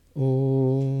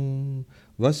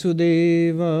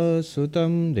Vasudeva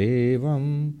Sutam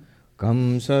Devam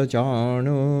Kamsa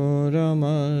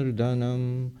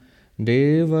Chanuramardanam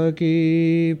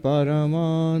Devaki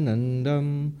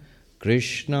Paramanandam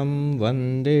Krishnam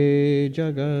Vande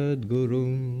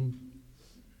Jagadgurum.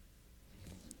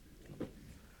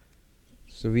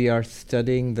 So we are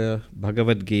studying the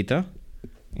Bhagavad Gita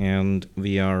and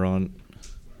we are on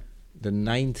the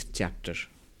 9th chapter.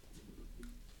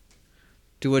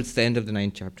 Towards the end of the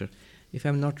 9th chapter. If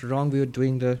I'm not wrong, we were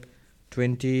doing the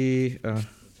 20...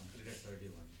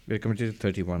 we're committed to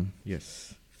 31,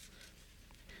 yes.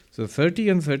 So 30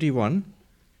 and 31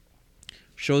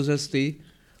 shows us the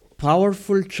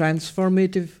powerful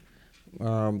transformative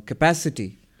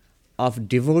capacity of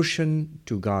devotion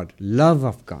to God, love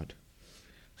of God.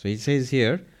 So he says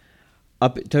here,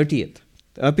 30th,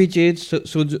 Api chet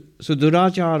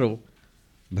suduracharo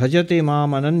bhajate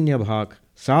mam ananya bhak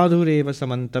sadhureva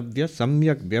samantavya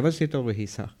samyak vyavasito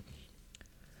vahisa.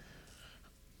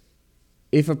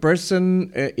 If a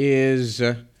person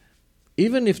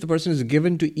even if the person is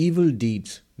given to evil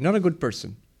deeds, not a good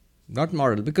person, not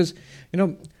moral, because,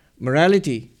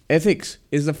 morality, ethics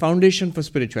is the foundation for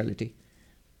spirituality.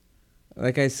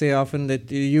 Like I say often,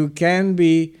 that you can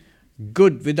be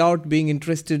good without being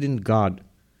interested in God,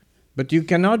 but you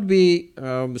cannot be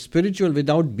spiritual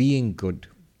without being good.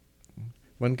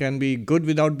 One can be good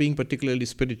without being particularly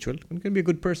spiritual. One can be a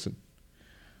good person.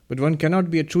 But one cannot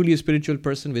be a truly spiritual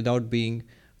person without being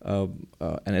an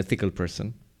ethical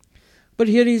person. But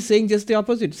here he is saying just the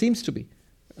opposite, seems to be.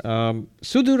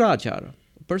 Sudurachara,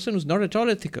 a person who's not at all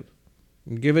ethical,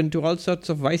 given to all sorts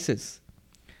of vices.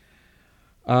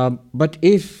 But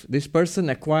if this person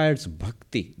acquires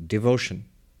bhakti, devotion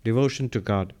to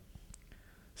God,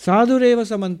 sadhureva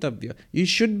samantavya, he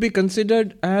should be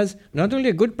considered as not only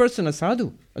a good person, a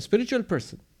sadhu, a spiritual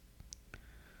person.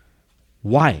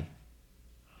 Why?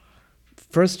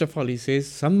 First of all, he says,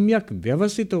 samyak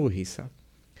vyavasito hisa,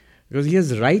 because he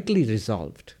has rightly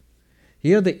resolved.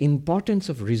 Here the importance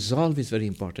of resolve is very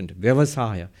important.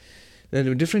 Vyavasaya. There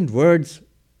are different words,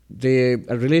 they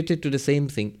are related to the same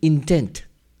thing. Intent.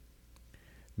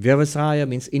 Vyavasaya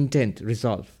means intent,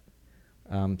 resolve.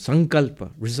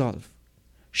 Sankalpa, resolve.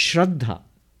 Shraddha,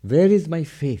 where is my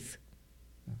faith?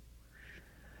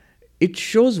 It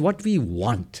shows what we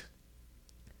want.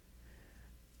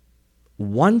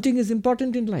 Wanting is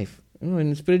important in life.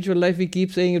 In spiritual life we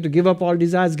keep saying you have to give up all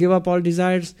desires,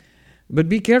 but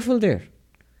be careful there.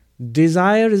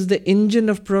 Desire is the engine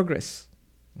of progress.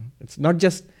 It's not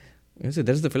just,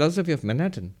 that's the philosophy of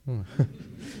Manhattan,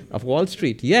 of Wall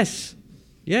Street. Yes.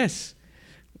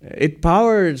 It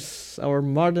powers our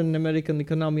modern American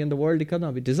economy and the world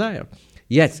economy, desire.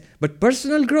 Yes, but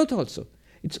personal growth also.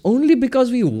 It's only because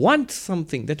we want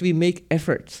something that we make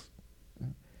efforts.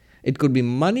 It could be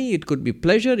money, it could be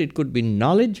pleasure, it could be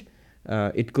knowledge,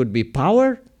 it could be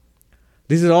power.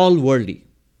 This is all worldly.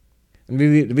 And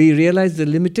we realize the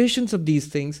limitations of these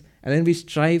things, and then we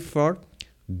strive for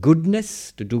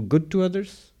goodness, to do good to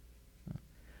others.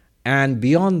 And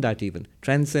beyond that even,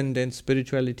 transcendence,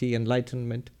 spirituality,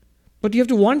 enlightenment. But you have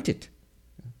to want it.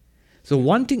 So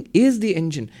wanting is the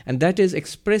engine, and that is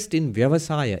expressed in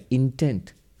vyavasaya,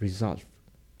 intent, resolve.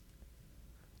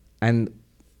 And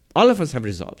all of us have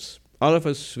resolves. All of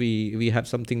us, we have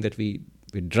something that we're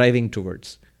driving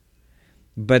towards.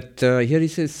 But here he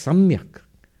says samyak.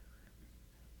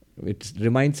 It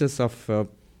reminds us of the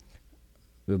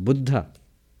Buddha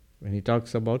when he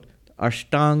talks about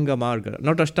Ashtanga Marga,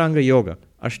 not Ashtanga Yoga,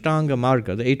 Ashtanga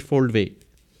Marga, the Eightfold Way.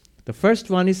 The first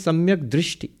one is Samyak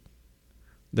Drishti,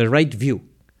 the right view.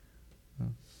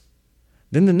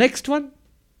 Then the next one,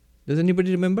 does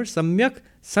anybody remember? Samyak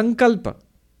Sankalpa,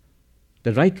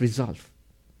 the right resolve.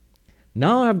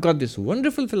 Now I've got this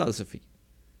wonderful philosophy.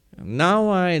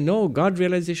 Now I know God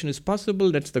realization is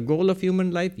possible, that's the goal of human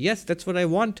life. Yes, that's what I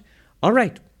want. All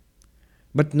right.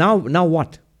 But now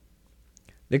what?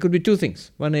 There could be two things.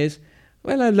 One is,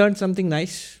 I learned something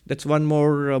nice. That's one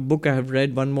more book I have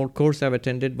read, one more course I've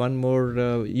attended, one more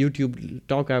YouTube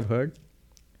talk I've heard.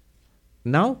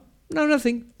 Now,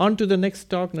 nothing. On to the next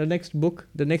talk, the next book,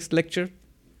 the next lecture.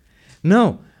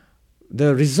 No,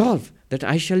 the resolve that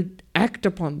I shall act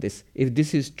upon this. If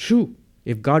this is true,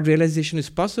 if God realization is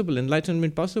possible,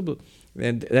 enlightenment possible,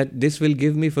 and that this will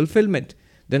give me fulfillment,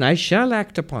 then I shall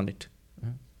act upon it.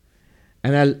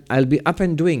 And I'll be up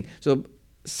and doing. So,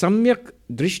 Samyak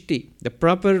Drishti, the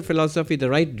proper philosophy, the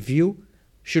right view,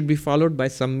 should be followed by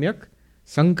Samyak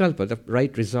Sankalpa, the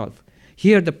right resolve.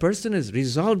 Here the person is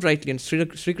resolved rightly, and Sri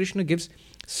Krishna gives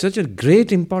such a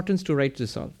great importance to right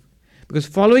resolve. Because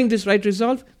following this right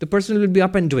resolve, the person will be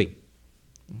up and doing.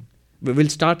 We will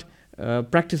start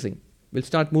practicing. will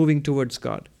start moving towards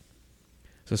God.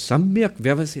 So samyak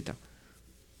vyavasita.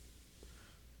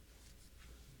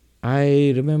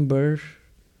 I remember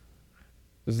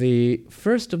the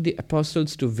first of the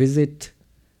apostles to visit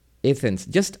Athens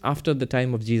just after the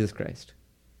time of Jesus Christ.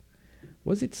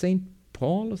 Was it St.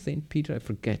 Paul or St. Peter? I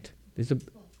forget. There's a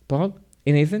Paul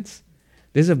in Athens.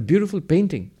 There's a beautiful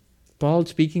painting. Paul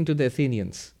speaking to the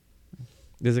Athenians.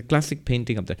 There's a classic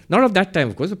painting of that. Not of that time,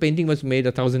 of course. The painting was made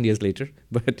 1,000 years later,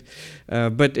 but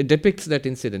it depicts that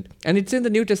incident, and it's in the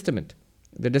New Testament.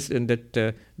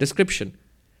 That description.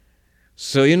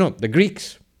 So the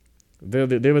Greeks, they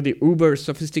were the uber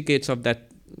sophisticates of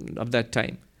that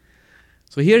time.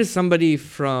 So here is somebody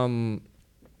from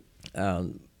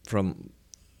the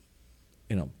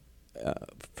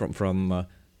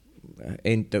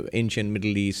ancient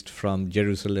Middle East, from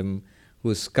Jerusalem, who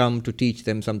has come to teach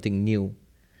them something new.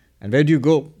 And where do you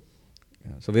go?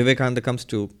 So Vivekananda comes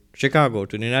to Chicago,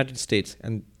 to the United States,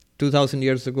 and 2,000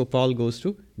 years ago, Paul goes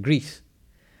to Greece,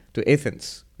 to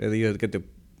Athens, where you get the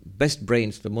best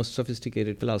brains, the most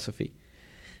sophisticated philosophy.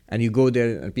 And you go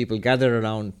there and people gather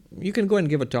around. You can go and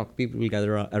give a talk. People will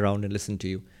gather around and listen to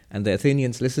you. And the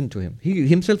Athenians listen to him. He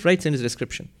himself writes in his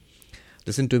description.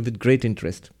 Listen to him with great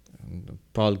interest. And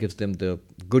Paul gives them the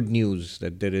good news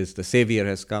that the Savior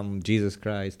has come, Jesus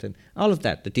Christ, and all of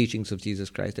that, the teachings of Jesus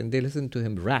Christ. And they listen to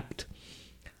him rapt.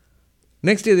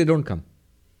 Next day they don't come.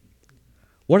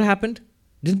 What happened?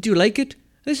 Didn't you like it?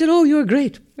 They said, oh, you're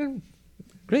great.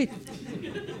 Great.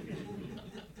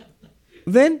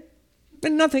 Then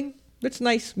nothing. That's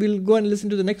nice. We'll go and listen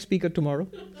to the next speaker tomorrow.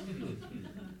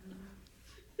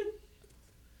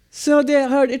 So they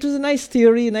heard it was a nice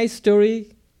theory, nice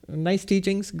story, nice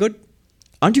teachings, good.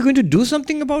 Aren't you going to do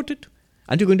something about it?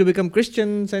 Aren't you going to become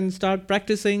Christians and start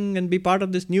practicing and be part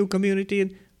of this new community?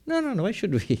 And no, why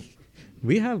should we?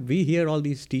 We hear all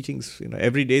these teachings,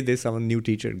 every day there's some new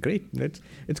teacher. Great.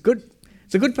 It's good.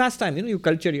 It's a good pastime. You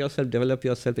culture yourself, develop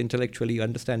yourself intellectually, you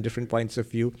understand different points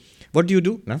of view. What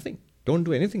do? Nothing. Don't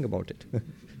do anything about it.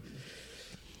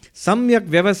 Samyak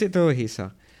vyavasito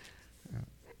hisa.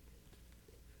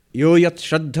 Yo yat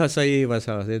shraddha saeva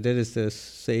sa. There is this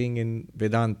saying in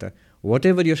Vedanta,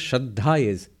 whatever your shraddha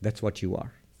is, that's what you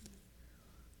are.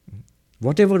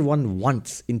 Whatever one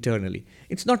wants internally.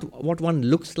 It's not what one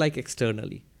looks like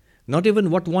externally. Not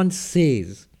even what one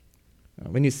says.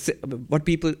 When you say, what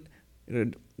people,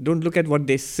 don't look at what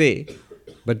they say,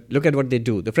 but look at what they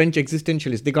do. The French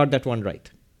existentialists, they got that one right.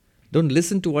 Don't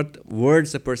listen to what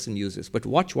words a person uses, but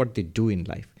watch what they do in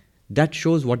life. That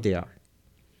shows what they are.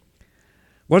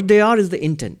 What they are is the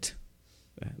intent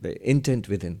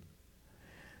within.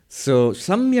 So,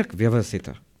 samyak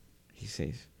vyavasita, he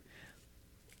says.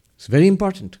 It's very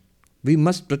important. We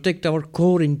must protect our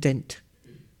core intent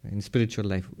in spiritual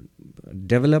life.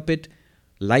 Develop it,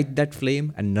 light that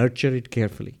flame, and nurture it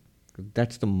carefully.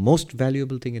 That's the most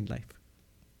valuable thing in life.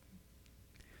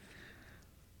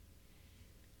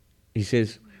 He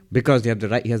says, because he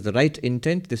has the right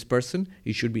intent, this person,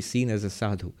 he should be seen as a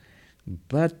sadhu.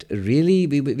 But really,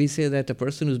 we say that a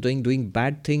person who's doing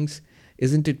bad things,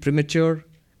 isn't it premature?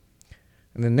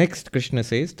 And the next, Krishna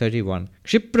says, 31,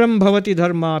 Kshipram bhavati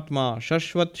dharmatma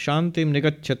shashvat shantim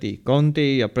nigacchati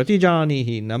kaunteya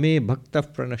pratijanihi name bhakta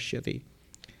pranashyati.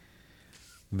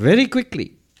 Very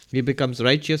quickly, he becomes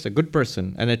righteous, a good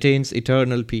person, and attains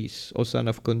eternal peace, O son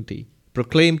of Kunti.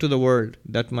 Proclaim to the world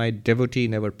that my devotee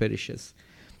never perishes.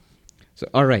 So,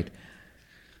 all right.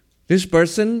 This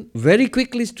person very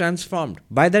quickly is transformed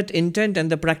by that intent and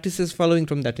the practices following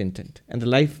from that intent. And the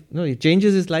life, he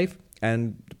changes his life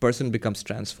and the person becomes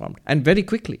transformed. And very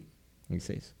quickly, he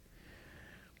says.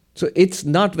 So it's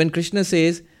not when Krishna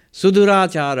says,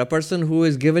 Sudurachara, a person who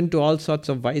is given to all sorts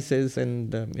of vices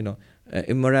and,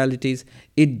 immoralities,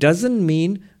 it doesn't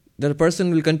mean that a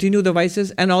person will continue the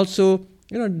vices and also,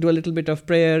 do a little bit of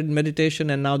prayer, meditation,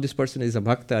 and now this person is a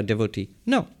bhakta, a devotee.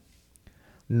 No.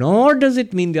 Nor does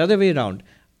it mean the other way around.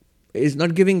 It's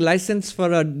not giving license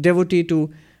for a devotee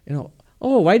to,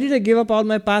 why did I give up all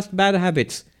my past bad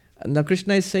habits? And now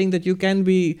Krishna is saying that you can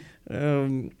be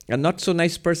a not so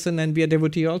nice person and be a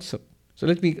devotee also. So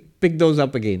let me pick those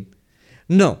up again.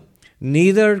 No,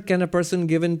 neither can a person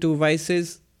given to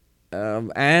vices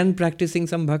and practicing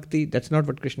some bhakti. That's not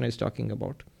what Krishna is talking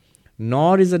about.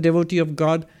 Nor is a devotee of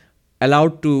God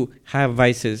allowed to have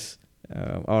vices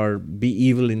or be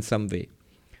evil in some way.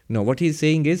 No, what he's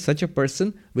saying is such a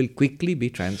person will quickly be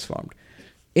transformed.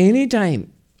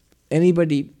 Anytime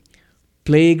anybody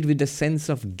plagued with a sense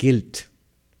of guilt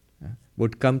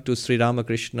would come to Sri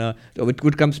Ramakrishna, or it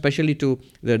would come specially to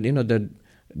the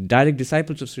direct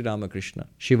disciples of Sri Ramakrishna,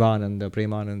 Shivananda,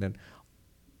 Premananda.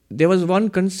 There was one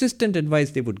consistent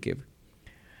advice they would give.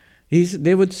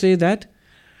 They would say that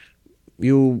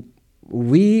you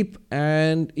weep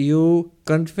and you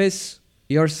confess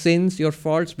your sins, your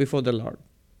faults before the Lord.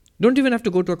 Don't even have to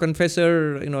go to a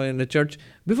confessor, in a church.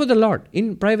 Before the Lord,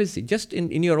 in privacy, just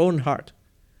in your own heart.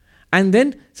 And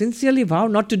then sincerely vow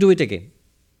not to do it again.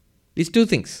 These two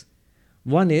things.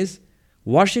 One is,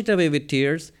 wash it away with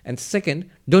tears. And second,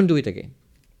 don't do it again.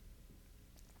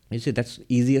 You see, that's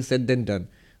easier said than done.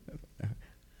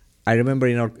 I remember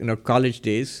in our college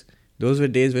days, those were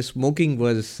days where smoking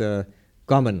was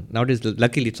common. Nowadays,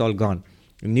 luckily, it's all gone.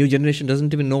 The new generation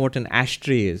doesn't even know what an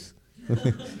ashtray is.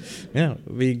 Yeah,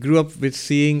 we grew up with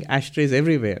seeing ashtrays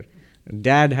everywhere.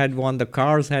 Dad had one, the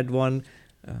cars had one.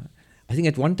 I think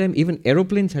at one time, even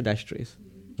aeroplanes had ashtrays.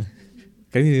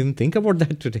 Can you even think about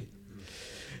that today?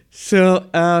 So,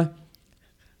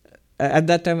 at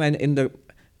that time,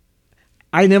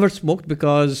 I never smoked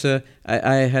because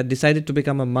I had decided to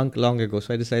become a monk long ago.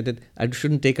 So I decided I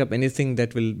shouldn't take up anything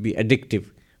that will be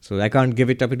addictive. So I can't give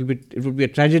it up. It would be a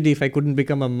tragedy if I couldn't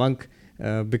become a monk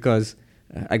because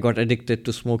I got addicted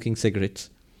to smoking cigarettes.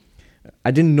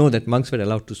 I didn't know that monks were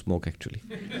allowed to smoke, actually.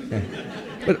 Yeah.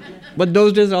 But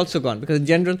those days are also gone because in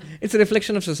general, it's a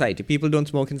reflection of society. People don't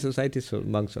smoke in society, so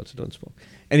monks also don't smoke.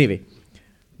 Anyway,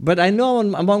 but I know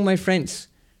among my friends,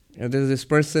 there's this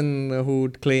person who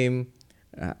would claim,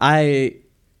 I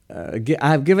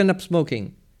have given up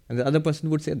smoking. And the other person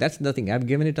would say, that's nothing. I've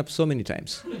given it up so many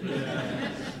times.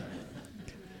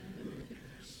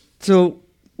 So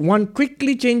one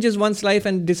quickly changes one's life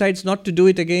and decides not to do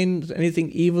it again, anything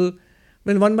evil.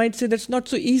 Well, one might say that's not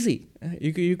so easy.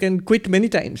 You can quit many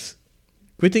times.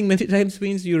 Quitting many times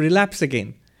means you relapse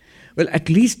again. Well, at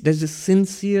least there's a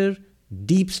sincere,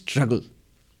 deep struggle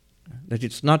that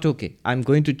it's not okay. I'm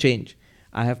going to change.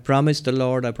 I have promised the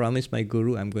Lord, I promised my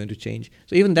Guru, I'm going to change.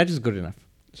 So even that is good enough.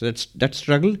 So that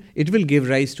struggle, it will give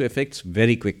rise to effects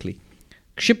very quickly.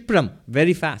 Kshipram,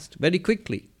 very fast, very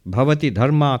quickly. Bhavati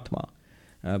dharmatma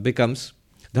becomes.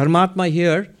 Dharmatma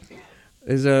here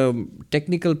is a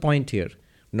technical point here.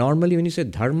 Normally when you say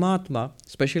dharmatma,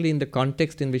 especially in the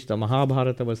context in which the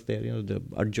Mahabharata was there, the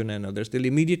Arjuna and others, they'll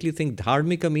immediately think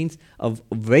dharmika means a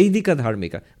Vedika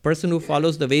dharmika, person who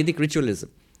follows the Vedic ritualism,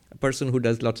 a person who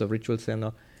does lots of rituals and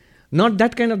all. Not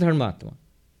that kind of dharmatma.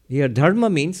 Here dharma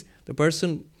means the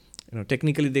person,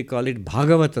 technically they call it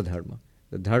Bhagavata dharma,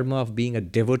 the dharma of being a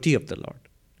devotee of the Lord,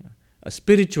 a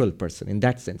spiritual person in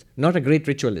that sense, not a great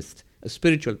ritualist, a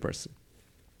spiritual person.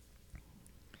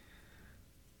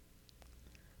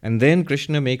 And then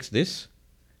Krishna makes this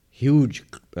huge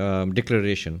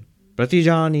declaration.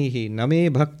 Pratijanihi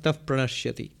name bhaktah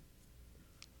pranashyati.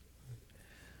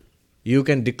 You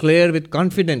can declare with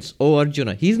confidence, O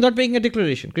Arjuna. He's not making a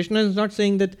declaration. Krishna is not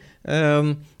saying that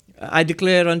I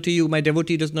declare unto you, my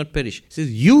devotee does not perish. He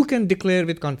says, you can declare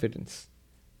with confidence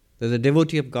that the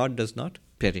devotee of God does not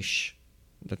perish.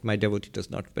 That my devotee does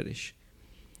not perish.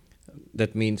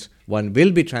 That means one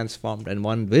will be transformed and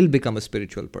one will become a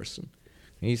spiritual person.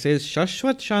 He says,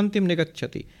 Shashvat Shantim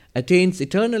Negacchati, attains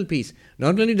eternal peace.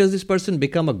 Not only does this person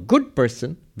become a good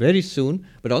person very soon,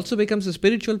 but also becomes a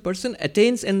spiritual person,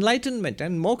 attains enlightenment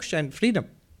and moksha and freedom.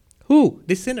 Who?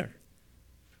 The sinner.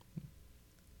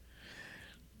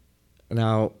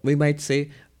 Now, we might say,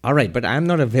 all right, but I'm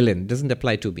not a villain. It doesn't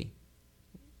apply to me.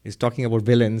 He's talking about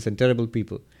villains and terrible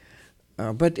people.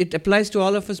 But it applies to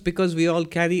all of us because we all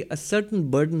carry a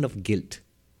certain burden of guilt.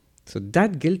 So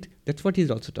that guilt, that's what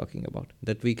he's also talking about,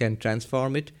 that we can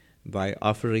transform it by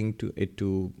offering it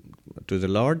to the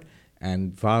Lord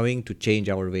and vowing to change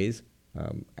our ways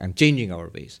and changing our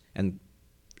ways. And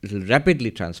it will rapidly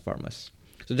transform us.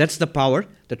 So that's the power,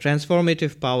 the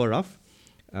transformative power of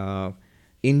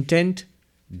intent,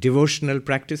 devotional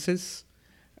practices,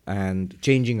 and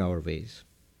changing our ways.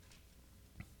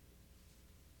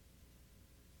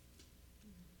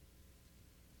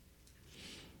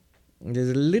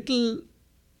 There's a little,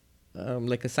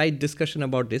 like a side discussion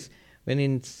about this. When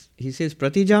he says,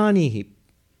 Pratijanihi,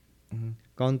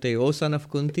 Kaunte, O son of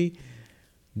Kunti,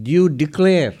 you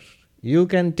declare, you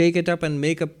can take it up and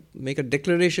make a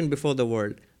declaration before the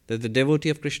world that the devotee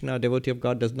of Krishna, devotee of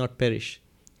God does not perish.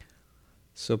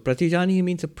 So Pratijanihi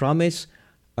means a promise,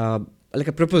 like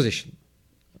a proposition,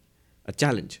 a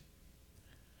challenge.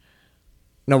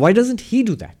 Now why doesn't he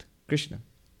do that, Krishna?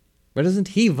 Why doesn't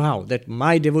he vow that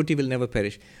my devotee will never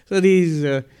perish? So these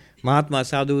Mahatma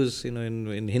sadhus,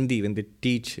 in Hindi, when they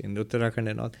teach in Uttarakhand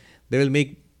and all, they will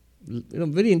make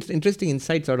very interesting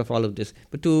insights out of all of this.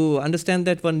 But to understand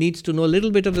that, one needs to know a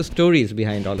little bit of the stories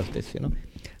behind all of this.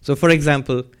 So, for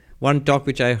example, one talk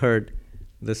which I heard,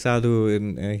 the sadhu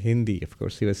in Hindi, of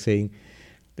course, he was saying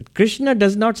that Krishna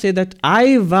does not say that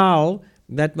I vow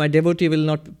that my devotee will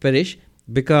not perish,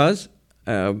 because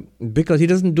he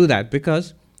doesn't do that,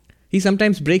 because he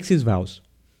sometimes breaks his vows.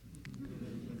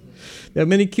 There are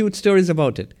many cute stories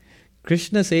about it.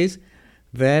 Krishna says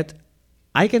that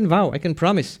I can vow, I can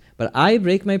promise, but I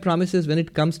break my promises when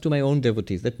it comes to my own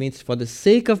devotees. That means for the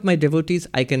sake of my devotees,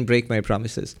 I can break my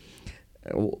promises.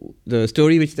 The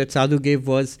story which that sadhu gave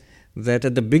was that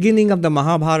at the beginning of the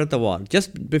Mahabharata war,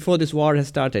 just before this war has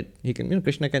started,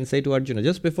 Krishna can say to Arjuna,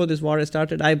 just before this war has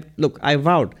started, I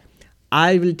vowed,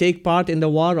 I will take part in the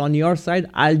war on your side,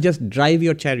 I'll just drive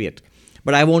your chariot.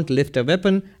 But I won't lift a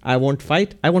weapon, I won't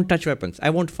fight, I won't touch weapons, I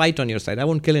won't fight on your side, I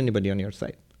won't kill anybody on your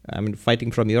side.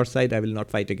 Fighting from your side, I will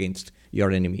not fight against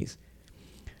your enemies.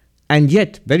 And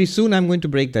yet, very soon I'm going to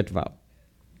break that vow.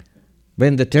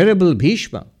 When the terrible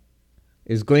Bhishma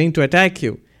is going to attack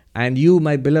you, and you,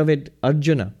 my beloved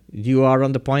Arjuna, you are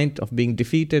on the point of being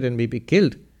defeated and maybe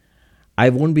killed, I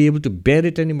won't be able to bear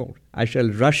it anymore. I shall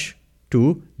rush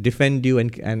to defend you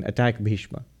and attack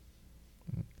Bhishma.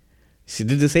 He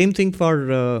did the same thing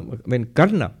for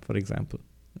Karna, for example.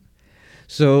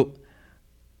 So,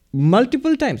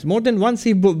 multiple times, more than once,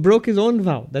 he broke his own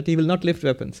vow that he will not lift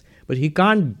weapons. But he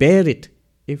can't bear it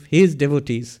if his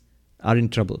devotees are in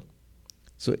trouble.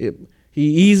 So, he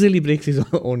easily breaks his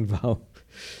own vow.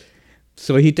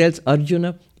 So, he tells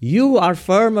Arjuna, you are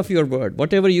firm of your word.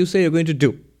 Whatever you say, you're going to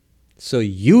do. So,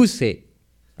 you say,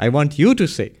 I want you to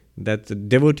say that the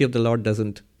devotee of the Lord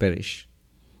doesn't perish.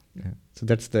 Yeah. So,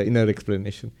 that's the inner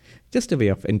explanation. Just a way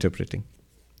of interpreting.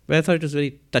 But I thought it was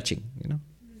very touching,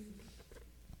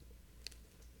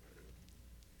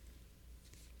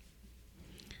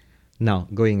 Now,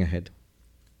 going ahead.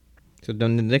 So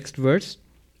then the next verse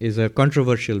is a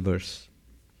controversial verse.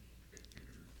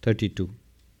 32.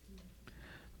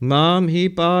 Mam hi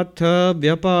partha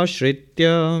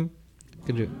vyapashritya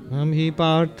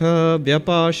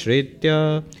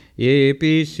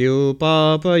yepi syu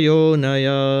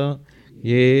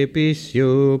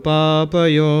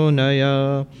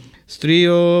papayonaya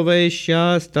striyo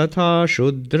vaishyas tatha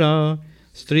shudra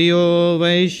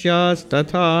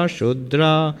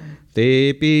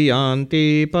tepi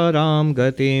yanti param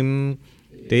gatim.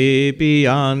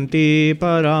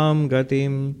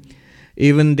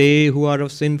 Even they who are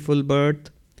of sinful birth,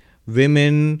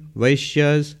 women,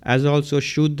 Vaishyas, as also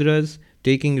Shudras,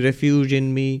 taking refuge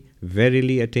in me,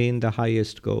 verily attain the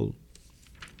highest goal.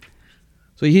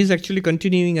 So he is actually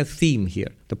continuing a theme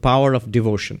here, the power of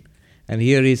devotion. And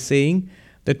here he is saying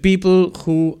that people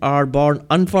who are born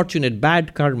unfortunate,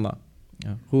 bad karma,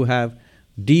 who have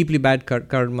deeply bad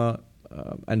karma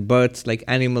and births like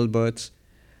animal births,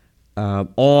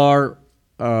 or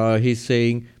he's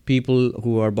saying people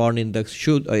who are born in the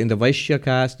Vaishya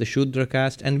caste, the Shudra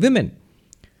caste, and women,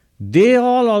 they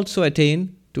all also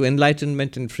attain to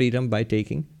enlightenment and freedom by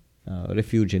taking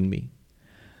refuge in me.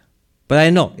 But I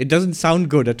know it doesn't sound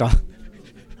good at all.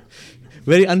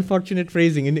 Very unfortunate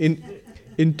phrasing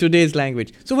in today's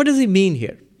language. So what does he mean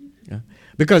here?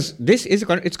 Because this is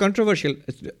it's controversial,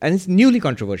 and it's newly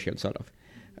controversial, sort of.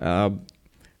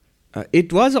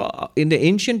 It was in the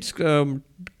ancient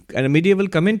and medieval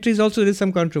commentaries also there is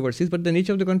some controversies, but the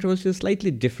nature of the controversy is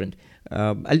slightly different.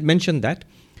 I'll mention that.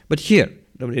 But here,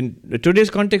 in today's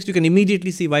context, you can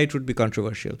immediately see why it would be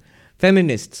controversial.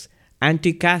 Feminists,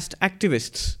 anti-caste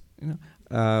activists,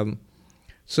 they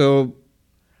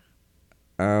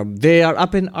are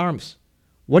up in arms.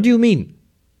 What do you mean?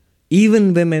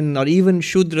 Even women or even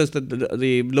Shudras,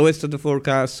 the lowest of the four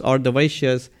castes, or the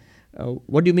Vaishyas,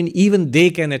 what do you mean even they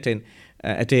can attain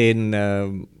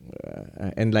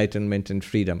enlightenment and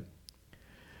freedom?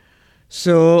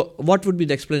 So what would be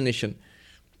the explanation?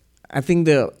 I think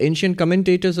the ancient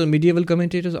commentators or medieval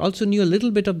commentators also knew a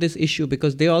little bit of this issue,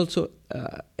 because they also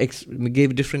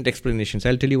gave different explanations.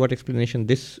 I'll tell you what explanation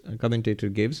this commentator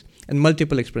gives, and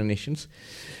multiple explanations.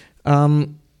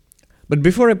 But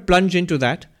before I plunge into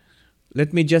that,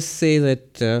 let me just say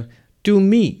that to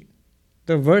me,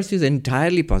 the verse is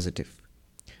entirely positive,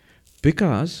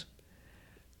 because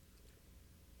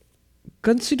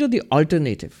consider the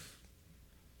alternative.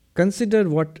 Consider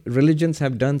what religions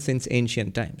have done since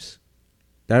ancient times.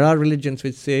 There are religions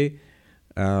which say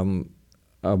a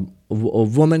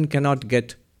woman cannot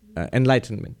get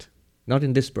enlightenment, not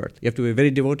in this birth. You have to be a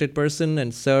very devoted person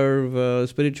and serve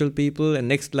spiritual people, and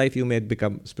next life you may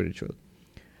become spiritual.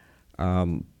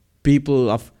 People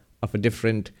of a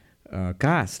different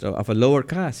caste, or of a lower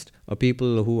caste, or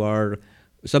people who are,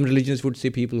 some religions would say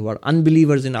people who are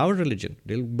unbelievers in our religion,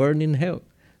 they'll burn in hell.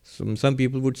 Some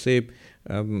people would say,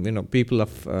 people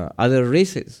of other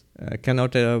races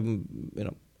cannot, are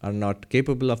not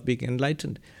capable of being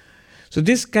enlightened. So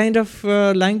this kind of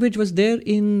language was there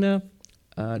in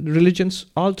religions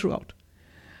all throughout.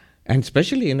 And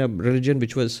especially in a religion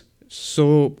which was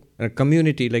so, a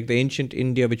community like the ancient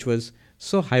India, which was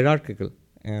so hierarchical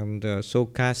and so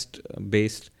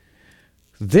caste-based.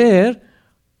 There,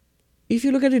 if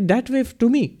you look at it that way, to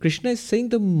me, Krishna is saying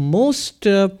the most,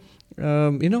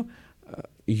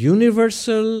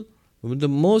 universal, the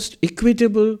most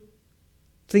equitable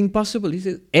thing possible. He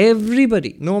says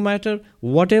everybody, no matter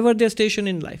whatever their station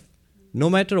in life, no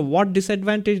matter what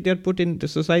disadvantage they are put in the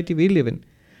society we live in,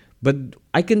 but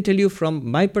I can tell you from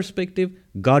my perspective,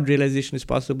 God realization is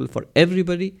possible for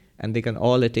everybody, and they can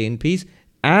all attain peace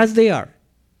as they are.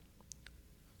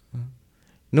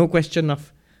 No question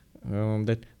of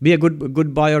that be a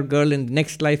good boy or girl, in the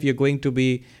next life you're going to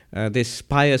be this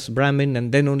pious Brahmin,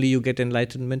 and then only you get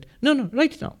enlightenment. No,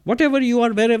 right now, whatever you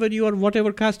are, wherever you are,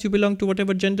 whatever caste you belong to,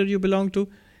 whatever gender you belong to,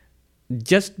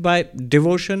 just by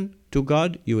devotion to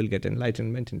God, you will get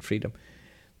enlightenment and freedom.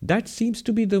 That seems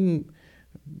to be the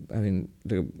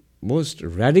most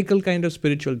radical kind of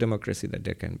spiritual democracy that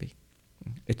there can be.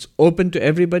 It's open to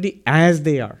everybody as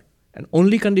they are. And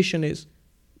only condition is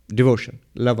devotion,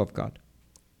 love of God.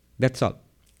 That's all.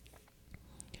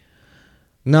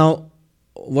 Now,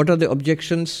 what are the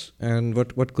objections and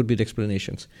what could be the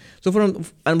explanations? So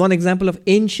and one example of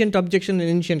ancient objection and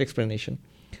ancient explanation.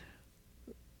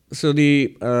 So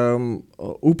the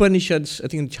Upanishads, I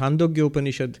think in Chandogya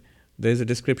Upanishad, there is a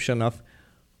description of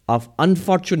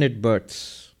unfortunate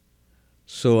births.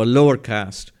 So a lower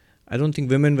caste. I don't think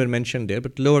women were mentioned there,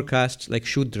 but lower castes like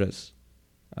Shudras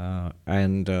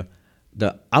and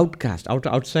the outcast,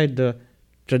 outside the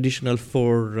traditional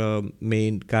four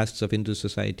main castes of Hindu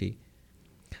society.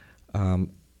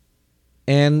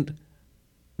 And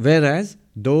whereas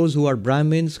those who are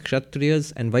Brahmins,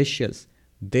 Kshatriyas and Vaishyas,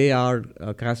 they are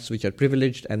castes which are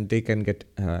privileged and they can get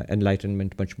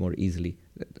enlightenment much more easily.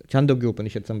 Chandogya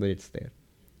Upanishad, somewhere it's there.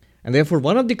 And therefore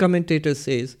one of the commentators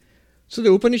says, so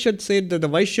the Upanishad said that the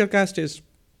Vaishya caste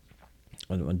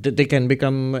they can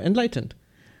become enlightened.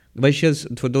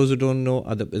 Vaishyas, for those who don't know,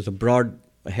 is a broad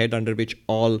head under which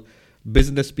all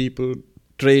business people,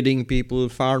 trading people,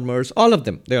 farmers, all of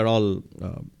them, they are all,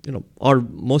 are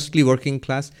mostly working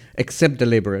class, except the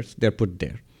laborers, they're put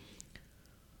there.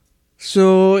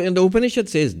 So in the Upanishad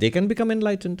says they can become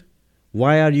enlightened.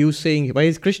 Why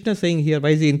is Krishna saying here, why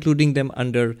is he including them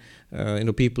under,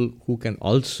 people who can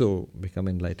also become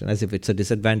enlightened, as if it's a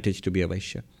disadvantage to be a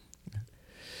Vaishya?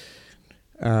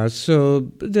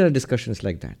 So there are discussions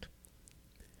like that.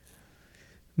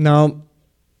 Now,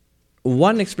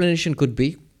 one explanation could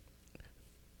be,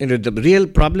 the real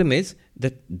problem is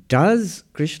that is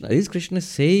Krishna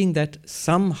saying that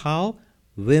somehow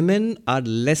women are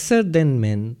lesser than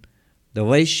men, the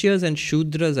Vaishyas and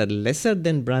Shudras are lesser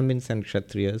than Brahmins and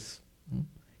Kshatriyas?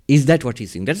 Is that what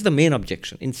he's saying? That's the main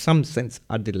objection. In some sense,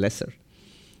 are they lesser?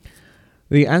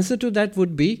 The answer to that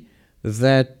would be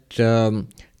that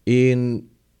in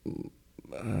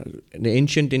the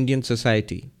ancient Indian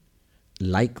society,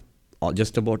 like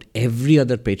just about every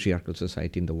other patriarchal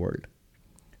society in the world,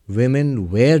 women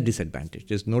were disadvantaged.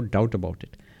 There's no doubt about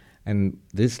it. And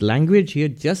this language here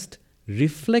just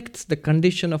reflects the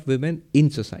condition of women in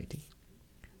society,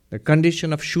 the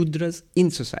condition of Shudras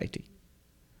in society.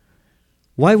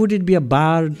 Why would it be a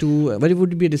bar to, why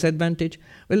would it be a disadvantage?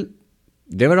 Well,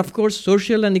 there were, of course,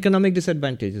 social and economic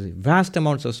disadvantages, vast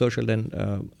amounts of social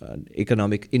and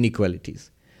economic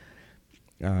inequalities.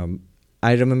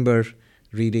 I remember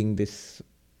reading that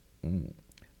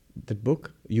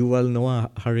book, Yuval Noah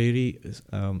Harari,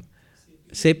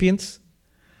 Sapiens.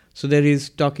 So there is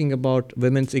talking about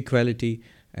women's equality,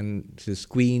 and this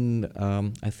queen,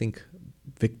 I think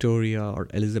Victoria or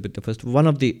Elizabeth I, one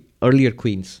of the earlier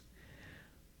queens.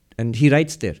 And he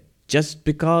writes there, just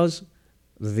because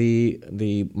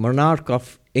the monarch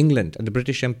of England and the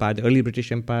British Empire, the early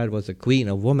British Empire, was a queen,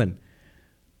 a woman,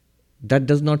 that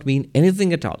does not mean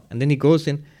anything at all. And then he goes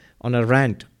in on a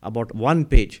rant about one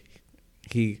page.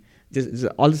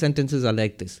 All the sentences are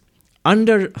like this.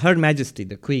 Under Her Majesty,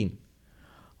 the Queen,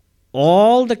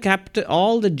 all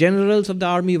the generals of the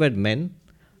army were men.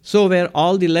 So were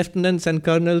all the lieutenants and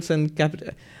colonels and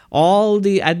all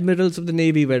the admirals of the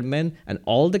navy were men, and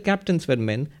all the captains were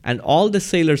men, and all the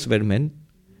sailors were men.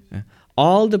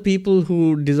 All the people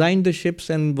who designed the ships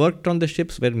and worked on the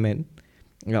ships were men.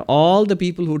 All the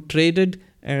people who traded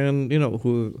and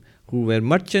who were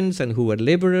merchants and who were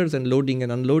laborers and loading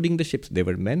and unloading the ships, they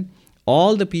were men.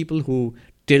 All the people who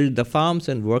tilled the farms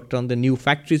and worked on the new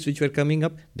factories which were coming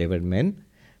up, they were men.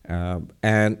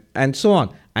 And so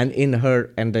on. And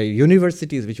the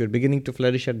universities which were beginning to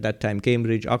flourish at that time,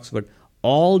 Cambridge, Oxford,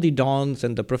 all the dons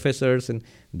and the professors, and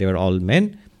they were all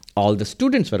men. All the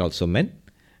students were also men.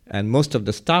 and most of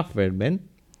the staff were men,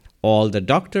 all the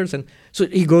doctors. And so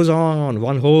he goes on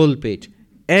one whole page.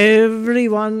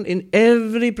 Everyone in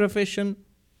every profession,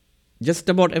 just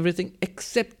about everything,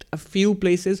 except a few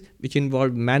places which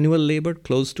involved manual labor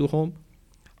close to home,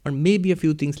 or maybe a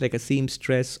few things like a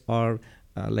seamstress or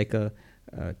like a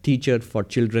teacher for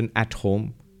children at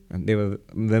home. And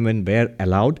women were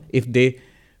allowed. If they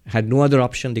had no other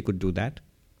option, they could do that.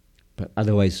 But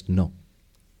otherwise, no.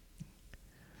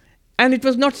 And it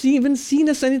was not even seen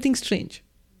as anything strange.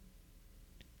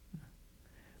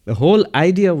 The whole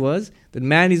idea was that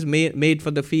man is made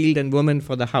for the field and woman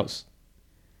for the house.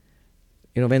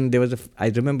 When there was I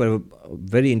remember a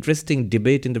very interesting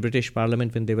debate in the British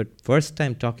Parliament when they were first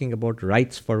time talking about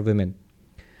rights for women.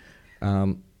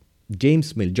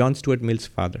 James Mill, John Stuart Mill's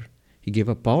father, he gave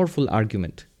a powerful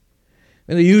argument.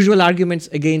 And the usual arguments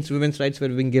against women's rights were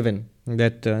being given,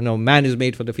 that man is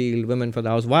made for the field, women for the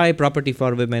house. Why property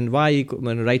for women? Why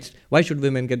women rights? Why should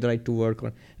women get the right to work?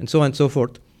 And so on and so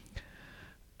forth.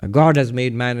 God has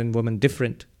made man and woman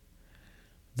different.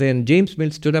 Then James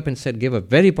Mill stood up and gave a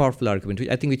very powerful argument,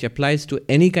 which applies to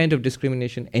any kind of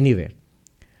discrimination anywhere.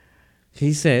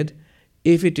 He said,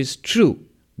 if it is true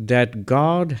that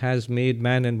God has made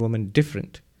man and woman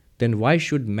different, then why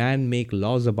should man make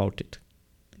laws about it?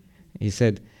 He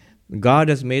said, God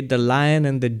has made the lion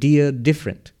and the deer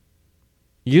different.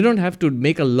 You don't have to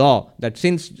make a law that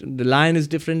since the lion is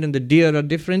different and the deer are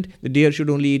different, the deer should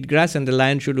only eat grass and the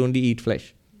lion should only eat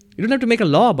flesh. You don't have to make a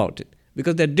law about it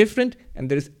because they're different and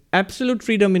there is absolute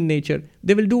freedom in nature.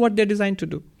 They will do what they're designed to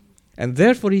do. And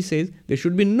therefore, he says, there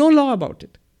should be no law about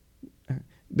it.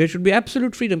 There should be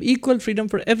absolute freedom, equal freedom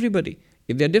for everybody.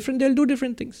 If they're different, they'll do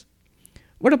different things.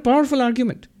 What a powerful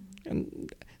argument.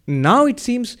 And now it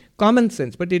seems common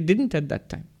sense, but it didn't at that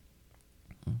time.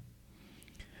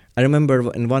 I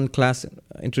remember in one class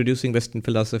introducing Western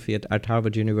philosophy at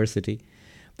Harvard University,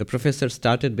 the professor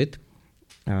started with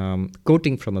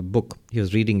quoting from a book. He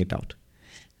was reading it out.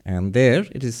 And there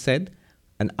it is said,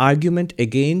 an argument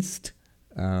against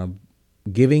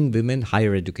giving women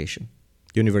higher education,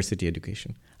 university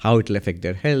education, how it will affect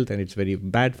their health and it's very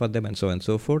bad for them and so on and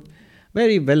so forth.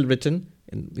 Very well written,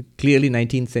 in clearly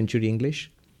 19th century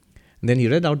English. And then he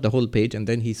read out the whole page and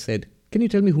then he said, can you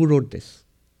tell me who wrote this?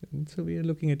 And so we are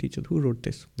looking at each other, who wrote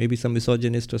this? Maybe some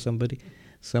misogynist or somebody,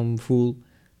 some fool.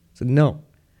 So no,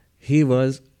 he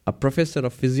was a professor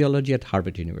of physiology at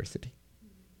Harvard University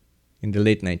in the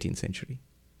late 19th century,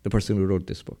 the person who wrote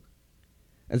this book.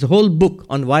 It's a whole book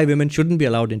on why women shouldn't be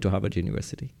allowed into Harvard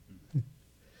University.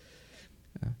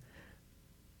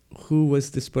 Who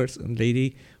was this person?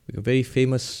 Lady, a very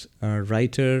famous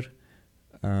writer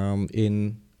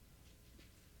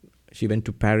she went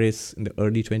to Paris in the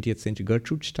early 20th century.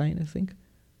 Gertrude Stein, I think.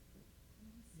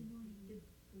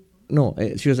 No,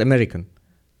 she was American.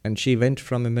 And she went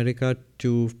from America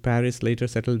to Paris, later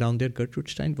settled down there. Gertrude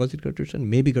Stein, was it Gertrude Stein?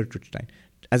 Maybe Gertrude Stein.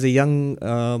 As a young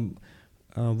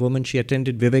woman, she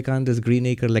attended Vivekananda's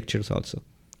Greenacre lectures also.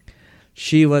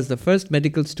 She was the first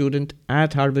medical student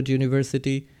at Harvard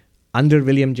University under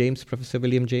William James, Professor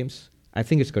William James. I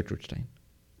think it's Gertrude Stein.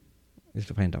 Just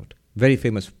to find out. Very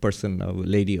famous person, a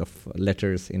lady of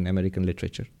letters in American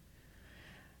literature.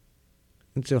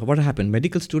 And so what happened?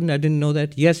 Medical student, I didn't know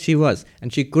that. Yes, she was.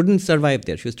 And she couldn't survive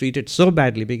there. She was treated so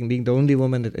badly, being the only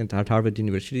woman at Harvard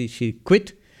University. She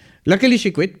quit. Luckily,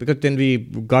 she quit because then we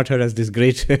got her as this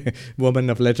great woman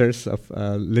of letters, of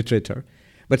literature.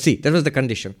 But see, that was the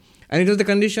condition. And it was the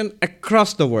condition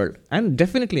across the world and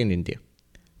definitely in India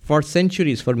for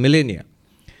centuries, for millennia.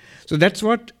 So that's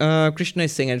what Krishna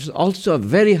is saying. And it's also a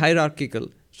very hierarchical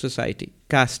society,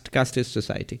 casteist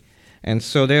society. And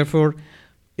so therefore,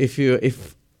 if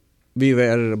we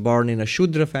were born in a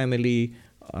Shudra family,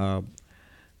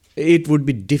 it would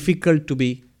be difficult to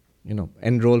be,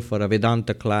 enroll for a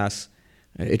Vedanta class.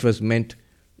 It was meant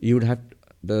you would have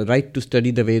the right to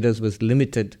study the Vedas was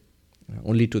limited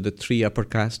only to the 3 upper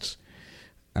castes,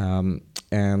 and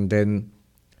then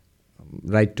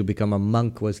right to become a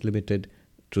monk was limited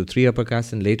to 3 upper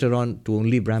castes, and later on to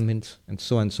only Brahmins, and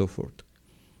so on and so forth.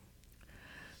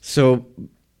 So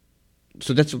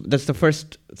that's the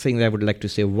first thing that I would like to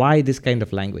say. Why this kind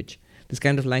of language? This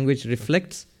kind of language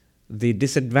reflects the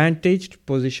disadvantaged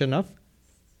position of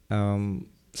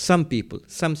some people,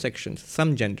 some sections,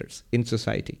 some genders in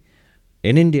society.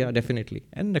 In India, definitely,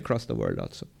 and across the world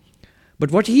also.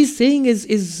 But what he's saying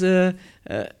is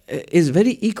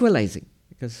very equalizing,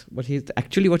 because what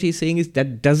he's saying is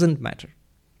that doesn't matter.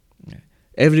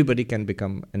 Everybody can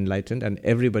become enlightened and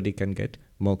everybody can get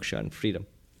moksha and freedom.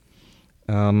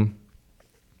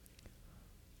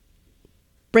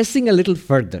 Pressing a little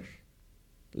further,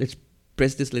 let's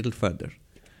press this a little further.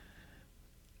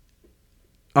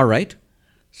 All right.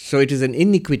 So it is an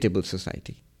inequitable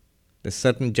society. There's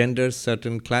certain genders,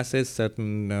 certain classes,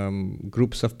 certain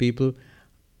groups of people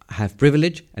have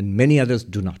privilege and many others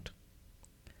do not.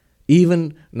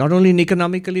 Even not only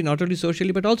economically, not only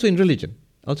socially, but also in religion.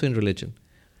 Also in religion.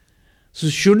 So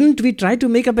shouldn't we try to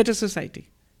make a better society?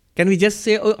 Can we just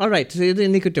say, oh, all right, so it's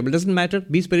inequitable, doesn't matter,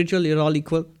 be spiritual, you're all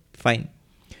equal, fine.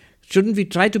 Shouldn't we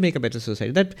try to make a better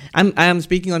society? That I am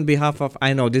speaking on behalf of,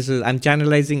 I know this is, I'm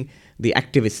channelizing the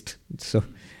activist. So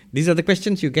these are the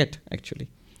questions you get, actually.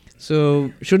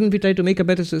 So shouldn't we try to make a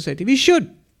better society? We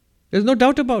should. There's no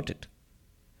doubt about it.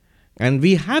 And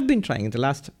we have been trying in the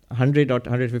last 100 or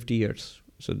 150 years.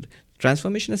 So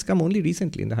transformation has come only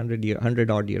recently in the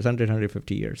 100 odd years,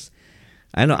 150 years.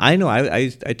 I know. I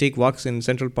take walks in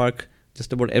Central Park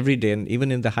just about every day. And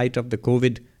even in the height of the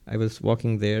COVID, I was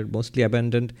walking there, mostly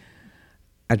abandoned.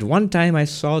 At one time, I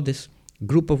saw this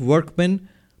group of workmen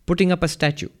putting up a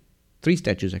statue. 3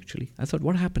 statues, actually. I thought,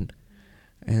 what happened?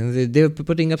 And they were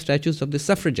putting up statues of the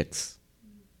suffragettes,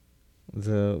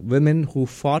 the women who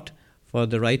fought for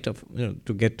the right of,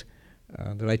 to get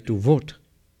the right to vote.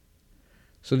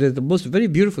 So they're the most very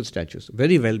beautiful statues,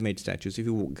 very well-made statues. If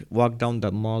you walk down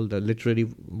the mall, the literary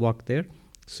walk there,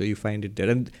 so you find it there.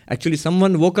 And actually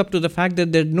someone woke up to the fact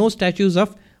that there are no statues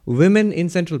of women in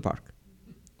Central Park,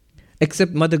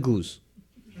 except Mother Goose.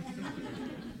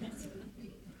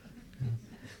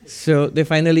 So they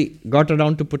finally got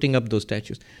around to putting up those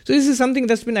statues. So this is something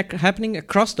that's been happening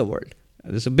across the world.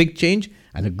 There's a big change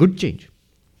and a good change.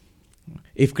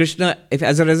 If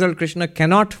as a result Krishna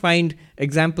cannot find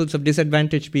examples of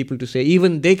disadvantaged people to say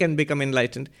even they can become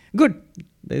enlightened, good.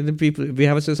 The people, we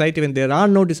have a society when there are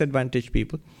no disadvantaged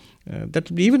people. That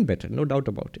would be even better, no doubt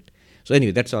about it. So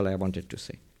anyway, that's all I wanted to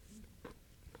say.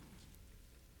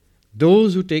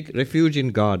 Those who take refuge in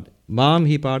God, mam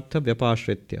hi partha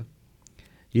vyapashritya,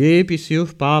 yepi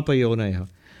syuh papa yonaya.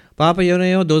 Papa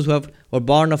yonaya, those who were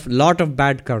born of lot of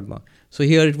bad karma. So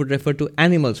here it would refer to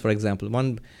animals, for example.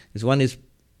 One is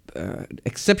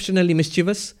exceptionally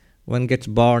mischievous. One gets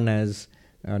born as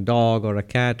a dog or a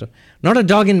cat. Not a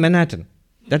dog in Manhattan.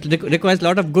 That requires a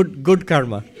lot of good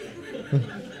karma.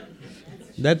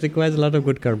 That requires a lot of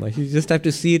good karma. You just have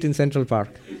to see it in Central Park.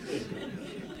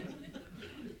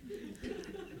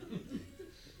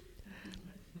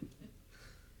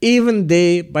 Even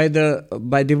they, by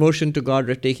devotion to God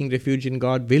or taking refuge in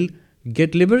God, will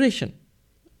get liberation.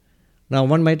 Now,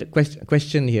 one might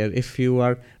question here, if you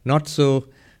are not so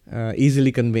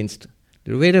easily convinced,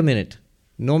 wait a minute,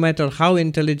 no matter how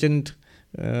intelligent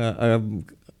a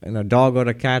dog or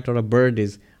a cat or a bird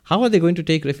is, how are they going to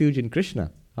take refuge in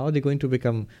Krishna? How are they going to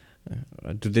become,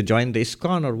 do they join the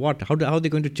ISKCON or what? How are they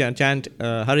going to chant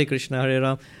Hare Krishna, Hare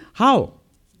Ram? How?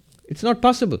 It's not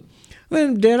possible.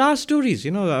 Well, there are stories,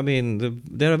 there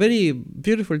are very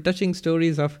beautiful, touching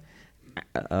stories of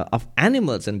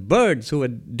animals and birds who were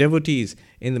devotees.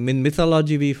 In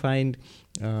mythology we find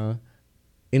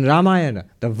in Ramayana,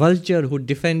 the vulture who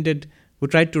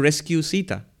tried to rescue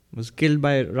Sita, was killed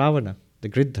by Ravana, the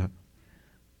Gridha.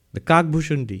 The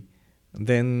Kakbhushundi.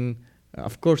 Then,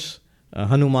 of course,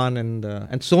 Hanuman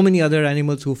and so many other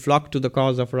animals who flocked to the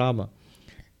cause of Rama.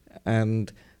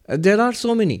 And there are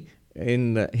so many.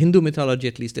 In Hindu mythology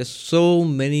at least, there's so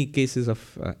many cases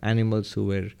of animals who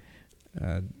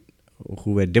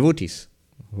were devotees.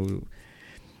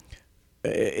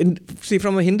 See,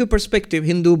 from a Hindu perspective,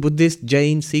 Hindu, Buddhist,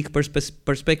 Jain, Sikh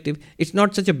perspective, it's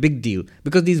not such a big deal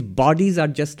because these bodies are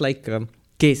just like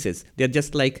cases. They're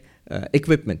just like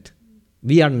equipment.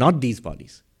 We are not these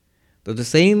bodies. So the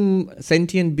same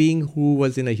sentient being who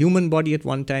was in a human body at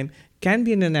one time can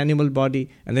be in an animal body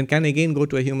and then can again go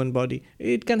to a human body.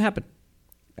 It can happen.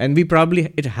 And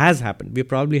it has happened. We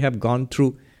probably have gone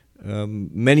through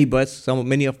many births,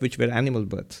 many of which were animal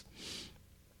births.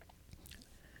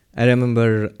 I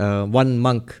remember one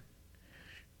monk,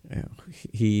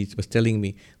 he was telling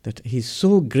me that he's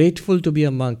so grateful to be a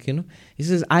monk, He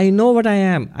says, I know what I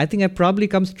am. I think I probably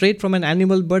come straight from an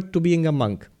animal birth to being a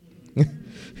monk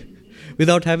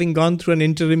without having gone through an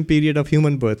interim period of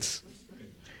human births.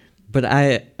 But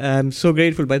I am so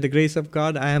grateful, by the grace of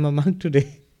God, I am a monk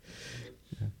today.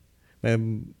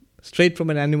 Straight from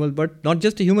an animal birth, not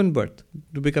just a human birth,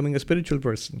 to becoming a spiritual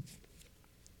person.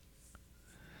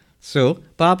 So,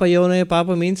 Papa Yonaya,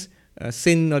 Papa means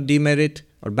sin or demerit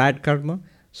or bad karma.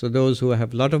 So those who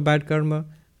have a lot of bad karma,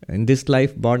 in this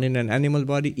life born in an animal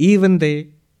body, even they,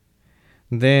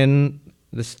 then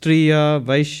the Striya,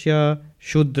 Vaishya,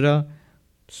 Shudra,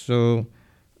 so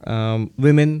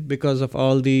women, because of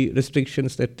all the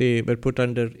restrictions that they were put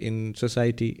under in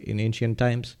society in ancient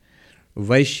times.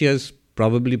 Vaishyas,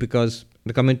 probably because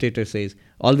the commentator says,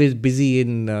 always busy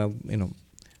in,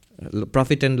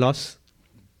 profit and loss.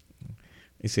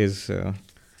 He says, the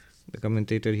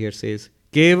commentator here says,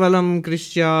 Kevalam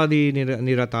Krishyadi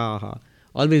nirataha.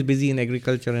 Always busy in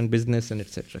agriculture and business and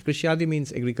etc. Krishyadi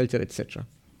means agriculture, etc.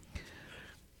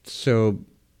 So,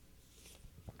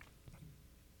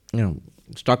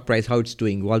 stock price, how it's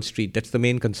doing, Wall Street, that's the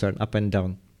main concern, up and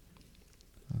down.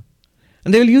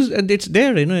 And they will use, and it's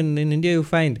there, in India you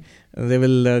find, they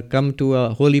will come to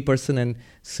a holy person and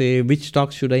say, which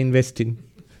stocks should I invest in?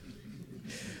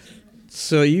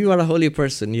 So you are a holy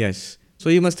person, yes. So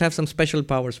you must have some special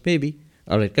powers, maybe.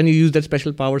 All right, can you use that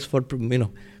special powers for,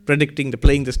 playing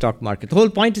the stock market? The whole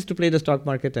point is to play the stock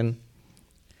market. And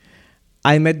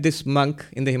I met this monk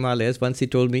in the Himalayas. Once he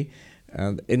told me,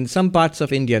 in some parts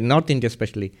of India, North India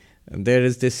especially, there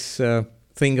is this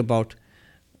thing about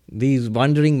these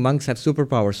wandering monks have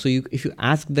superpowers. So if you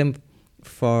ask them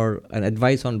for an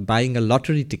advice on buying a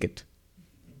lottery ticket,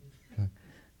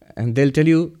 and they'll tell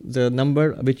you the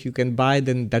number which you can buy,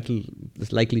 then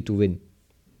is likely to win.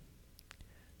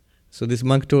 So this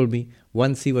monk told me,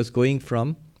 once he was going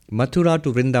from Mathura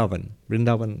to Vrindavan,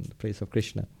 the place of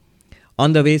Krishna.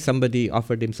 On the way, somebody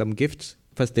offered him some gifts.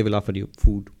 First they will offer you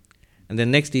food. And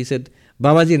then next he said,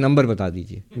 Babaji, number bata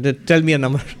dijiye. Tell me a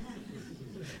number.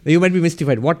 You might be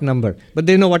mystified, what number? But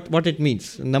they know what it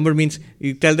means. A number means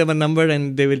you tell them a number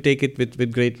and they will take it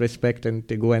with great respect, and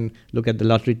they go and look at the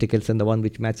lottery tickets, and the one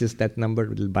which matches that number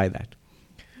will buy that.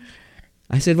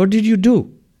 I said, what did you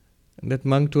do? And that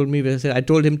monk told me, I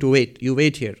told him to wait. You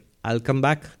wait here. I'll come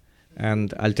back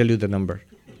and I'll tell you the number.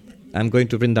 I'm going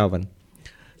to Vrindavan.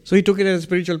 So he took it as a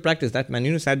spiritual practice. That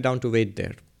man, sat down to wait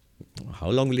there. How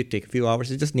long will it take? A few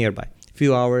hours. It's just nearby. A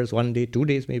few hours, 1 day, 2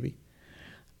 days maybe.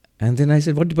 And then I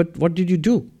said, what did you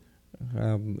do?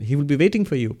 He will be waiting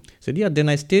for you. He said, yeah, then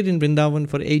I stayed in Vrindavan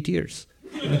for 8 years.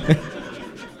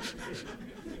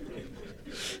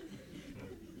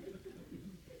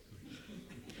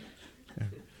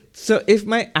 So if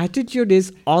my attitude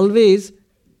is always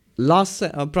loss,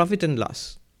 profit and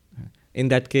loss, in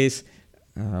that case,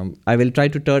 I will try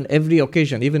to turn every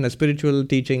occasion, even a spiritual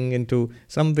teaching, into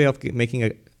some way of making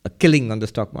a killing on the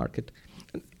stock market.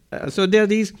 So there are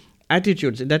these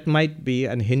attitudes that might be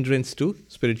an hindrance to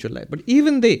spiritual life. But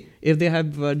even if they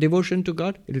have devotion to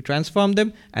God, it will transform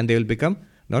them, and they will become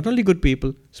not only good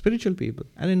people, spiritual people,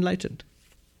 and enlightened.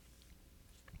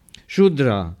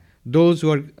 Shudra, those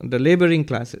who are the laboring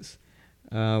classes,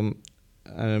 women,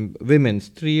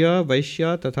 Striya,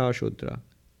 Vaishya, Tatha Shudra,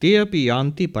 te api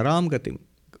yanti param gatim,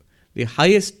 the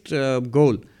highest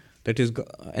goal, that is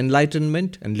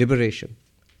enlightenment and liberation,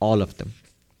 all of them.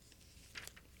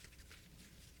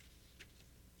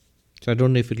 So I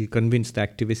don't know if it will convince the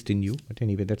activist in you, but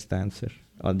anyway, that's the answer,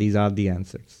 or these are the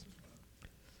answers.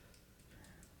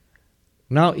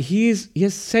 Now, he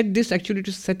has said this actually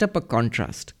to set up a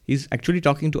contrast. He's actually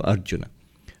talking to Arjuna.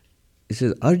 He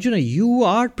says, Arjuna, you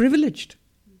are privileged.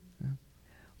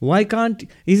 Why can't...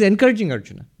 He's encouraging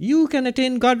Arjuna. You can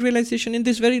attain God realization in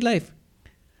this very life.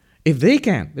 If they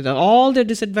can, with all their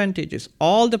disadvantages,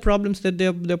 all the problems that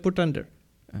they're put under,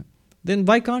 then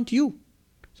why can't you?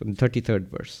 So, the 33rd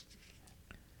verse.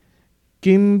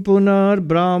 Kim punar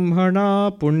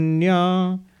brahmana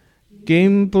punya,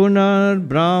 kim punar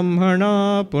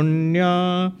brahmana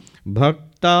punya,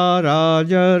 bhakta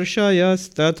rajarshayas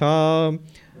tatha,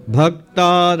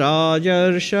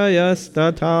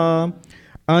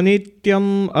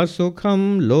 anityam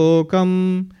asukham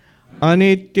lokam,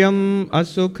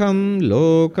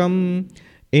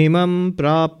 imam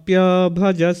prapya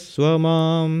bhajasva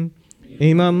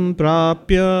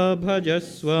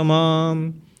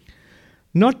mam.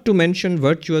 Not to mention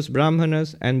virtuous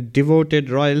brahmanas and devoted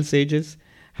royal sages,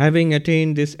 having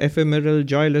attained this ephemeral,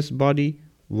 joyless body,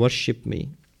 worship me.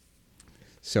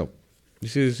 So,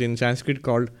 this is in Sanskrit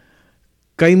called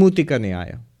Kaimutika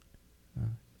Nyaya.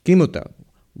 Kimuta.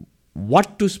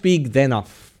 What to speak then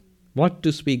of? What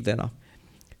to speak then of?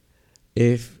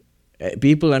 If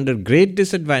people under great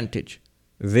disadvantage,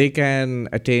 they can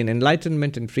attain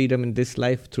enlightenment and freedom in this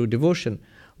life through devotion,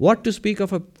 what to speak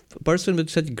of a person with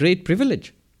such great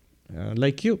privilege,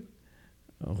 like you,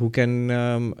 who can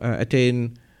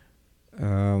attain,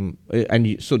 and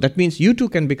so that means you too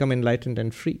can become enlightened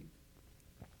and free.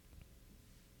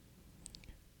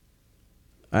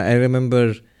 I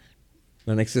remember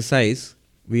an exercise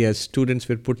we as students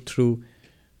were put through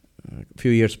a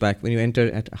few years back. When you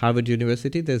enter at Harvard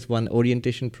University, there's one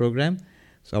orientation program,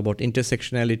 so about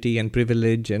intersectionality and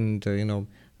privilege and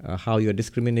how you're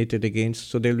discriminated against.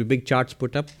 So there will be big charts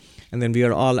put up, and then we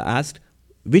are all asked,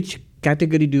 which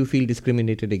category do you feel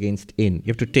discriminated against in? You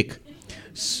have to tick.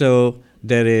 So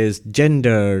there is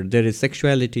gender, there is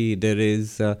sexuality, there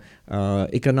is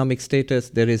economic status,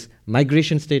 there is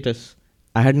migration status.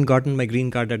 I hadn't gotten my green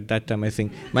card at that time, I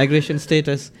think. Migration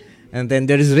status, and then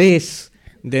there is race,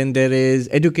 then there is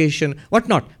education,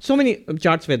 whatnot. So many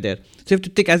charts were there. So you have to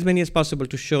tick as many as possible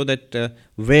to show that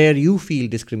where you feel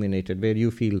discriminated, where you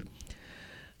feel.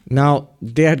 Now,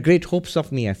 they had great hopes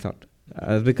of me, I thought,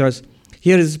 because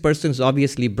here is this person who's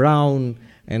obviously brown,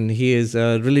 and he is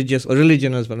religious, or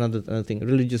religion is another thing.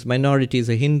 Religious minority is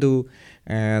a Hindu,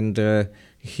 and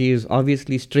he is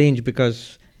obviously strange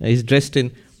because he's dressed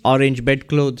in orange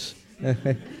bedclothes.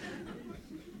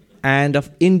 And of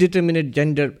indeterminate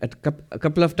gender. A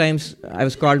couple of times I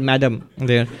was called madam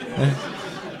there.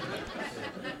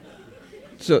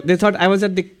 So they thought I was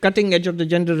at the cutting edge of the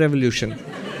gender revolution.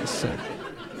 So,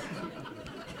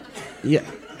 yeah.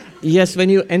 Yes, when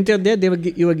you enter there,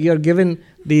 you are given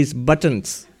these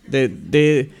buttons.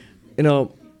 They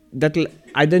that'll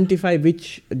identify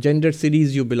which gender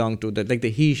series you belong to. That like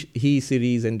the he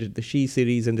series and the she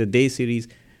series and the they series.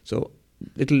 So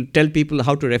it'll tell people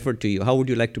how to refer to you. How would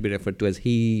you like to be referred to? As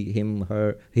he, him,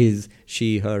 her, his,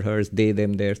 she, her, hers, they,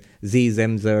 them, theirs, sie,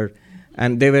 them, zer.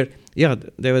 And and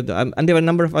there were a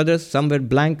number of others. Some were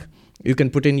blank. You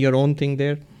can put in your own thing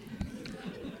there.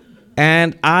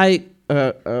 And I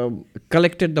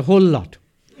collected the whole lot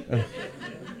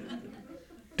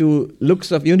to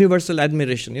looks of universal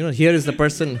admiration. Here is the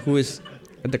person who is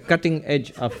at the cutting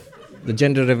edge of the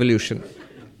gender revolution.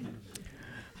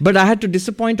 But I had to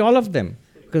disappoint all of them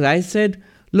because I said,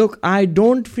 look, I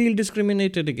don't feel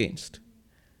discriminated against.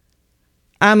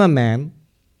 I'm a man.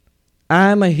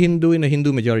 I'm a Hindu in a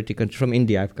Hindu majority country. From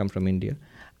India, I've come from India.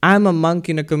 I'm a monk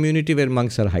in a community where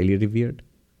monks are highly revered.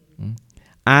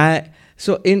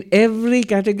 So in every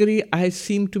category, I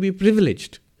seem to be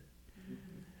privileged.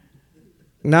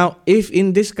 Now, if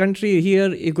in this country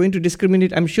here you're going to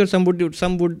discriminate, I'm sure some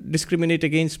would discriminate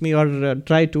against me or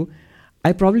try to.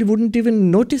 I probably wouldn't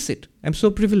even notice it. I'm so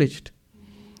privileged.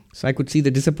 So I could see the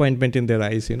disappointment in their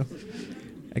eyes,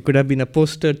 I could have been a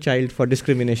poster child for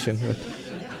discrimination.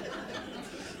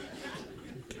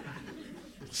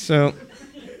 So,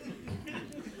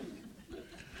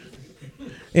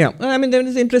 yeah, I mean, there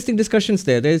is interesting discussions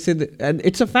there. They said, and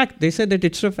it's a fact. They said that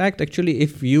it's a fact, actually,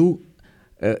 if you,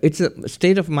 it's a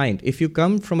state of mind. If you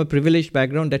come from a privileged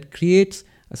background, that creates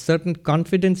a certain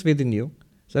confidence within you,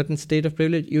 certain state of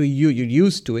privilege, you're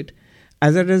used to it.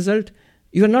 As a result,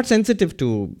 you are not sensitive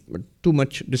to too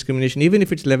much discrimination, even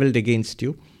if it's leveled against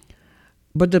you.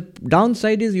 But the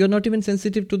downside is you're not even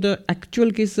sensitive to the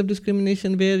actual cases of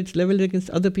discrimination where it's leveled against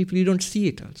other people. You don't see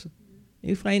it also.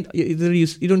 You find either you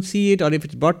don't see it, or if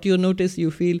it's brought to your notice,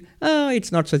 you feel,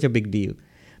 it's not such a big deal.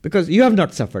 Because you have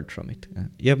not suffered from it.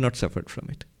 You have not suffered from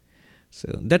it. So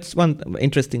that's one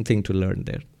interesting thing to learn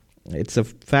there. It's a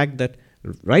fact that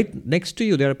right next to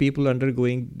you, there are people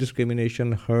undergoing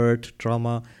discrimination, hurt,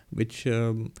 trauma, which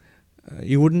you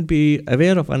wouldn't be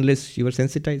aware of unless you were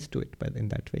sensitized to it in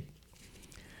that way.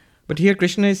 But here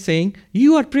Krishna is saying,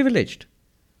 you are privileged.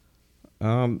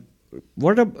 What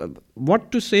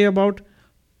to say about,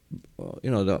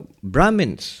 the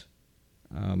Brahmins?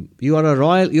 You are a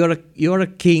royal. You are a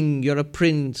king. You are a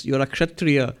prince. You are a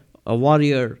kshatriya, a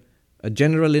warrior, a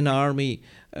general in an army,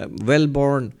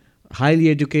 well-born, highly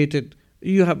educated.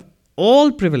 You have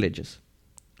all privileges.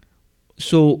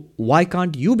 So why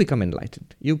can't you become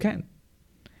enlightened? You can.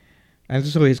 And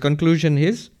so his conclusion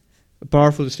is a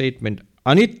powerful statement.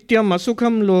 Anityam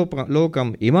asukham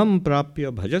lokam imam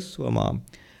prapya bhajasva mam.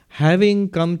 Having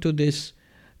come to this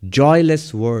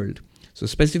joyless world. So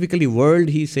specifically world,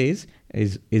 he says,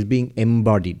 is being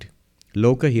embodied.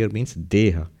 Loka here means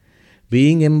deha.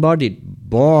 Being embodied,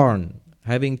 born,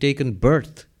 having taken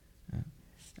birth.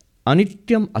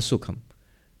 Anityam asukham.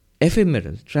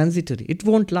 Ephemeral, transitory. It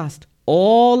won't last.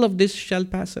 All of this shall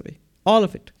pass away. All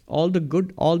of it. All the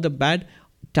good, all the bad.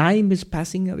 Time is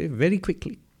passing away very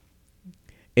quickly.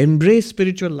 Embrace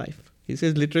spiritual life. He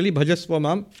says literally, bhajasva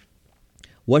mam.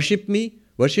 Worship me,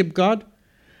 worship God.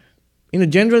 In a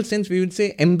general sense, we would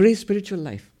say embrace spiritual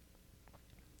life.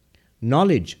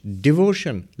 Knowledge,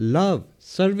 devotion, love,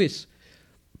 service,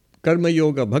 karma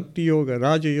yoga, bhakti yoga,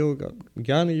 raja yoga,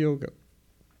 jnana yoga.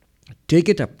 Take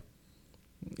it up.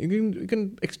 You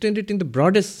can extend it in the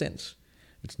broadest sense.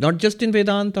 It's not just in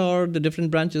Vedanta or the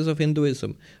different branches of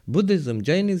Hinduism. Buddhism,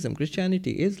 Jainism,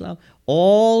 Christianity, Islam,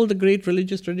 all the great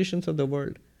religious traditions of the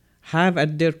world have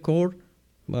at their core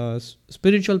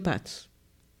spiritual paths.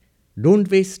 Don't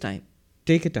waste time.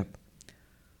 Take it up.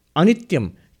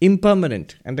 Anityam,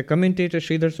 impermanent. And the commentator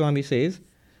Sridhar Swami says,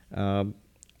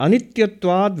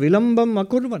 Anityatvad vilambam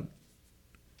akurvan.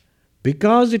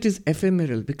 Because it is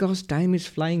ephemeral, because time is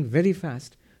flying very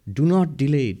fast, do not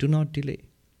delay, do not delay.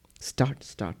 Start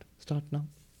now.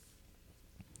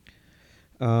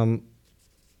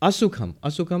 Asukham.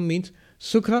 Asukham means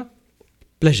sukha,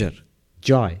 pleasure,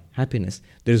 joy, happiness.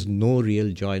 There is no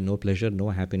real joy, no pleasure, no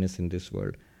happiness in this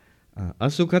world.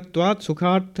 Asukhatvat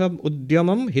sukhartham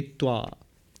udyamam hitva.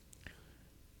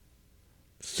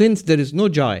 Since there is no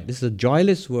joy, this is a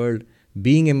joyless world,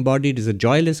 being embodied is a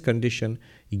joyless condition,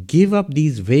 give up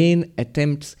these vain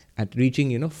attempts at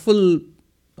reaching, full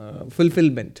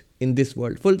fulfillment in this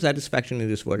world, full satisfaction in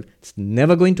this world. It's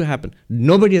never going to happen.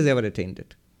 Nobody has ever attained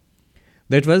it.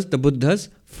 That was the Buddha's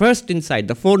first insight.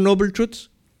 The Four Noble Truths.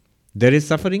 There is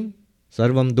suffering,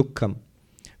 sarvam dukkham.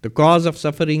 The cause of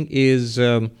suffering is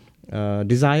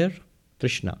desire,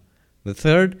 trishna. The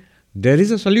third, there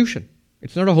is a solution.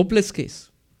 It's not a hopeless case.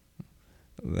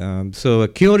 So a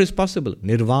cure is possible.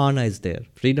 Nirvana is there.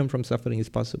 Freedom from suffering is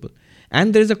possible.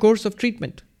 And there is a course of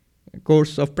treatment, a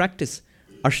course of practice.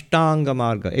 Ashtanga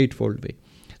Marga, eightfold way.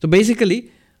 So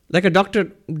basically, like a doctor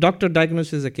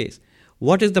diagnoses a case.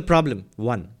 What is the problem?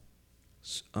 One,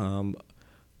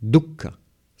 dukkha,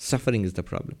 suffering is the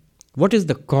problem. What is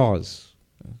the cause?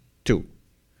 Two.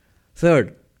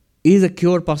 Third, is a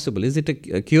cure possible? Is it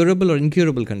a curable or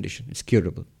incurable condition? It's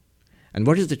curable. And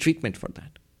what is the treatment for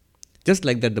that? Just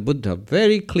like that, the Buddha,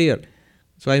 very clear.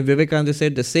 So Vivekananda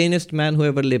said, the sanest man who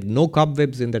ever lived, no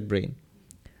cobwebs in that brain.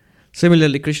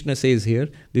 Similarly, Krishna says here,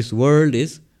 this world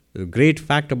is, the great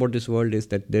fact about this world is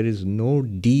that there is no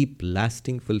deep,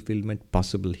 lasting fulfillment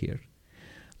possible here.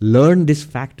 Learn this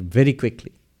fact very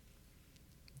quickly.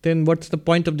 Then what's the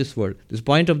point of this world? The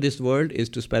point of this world is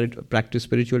to practice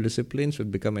spiritual disciplines, to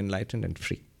become enlightened and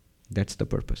free. That's the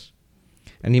purpose.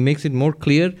 And he makes it more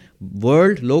clear.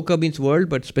 World, loka means world,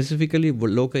 but specifically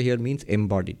loka here means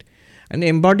embodied. And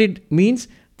embodied means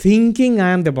thinking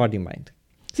I am the body-mind.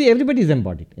 See, everybody is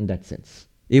embodied in that sense.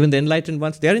 Even the enlightened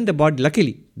ones, they are in the body,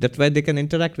 luckily. That's why they can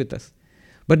interact with us.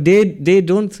 But they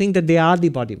don't think that they are the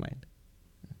body-mind.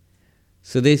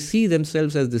 So they see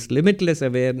themselves as this limitless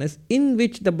awareness in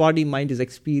which the body-mind is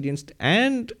experienced,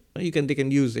 and they can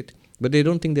use it. But they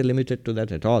don't think they're limited to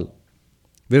that at all.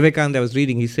 Vivekananda, I was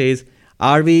reading, he says,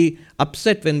 are we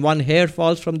upset when one hair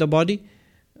falls from the body?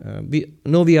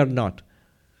 No, we are not.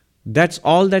 That's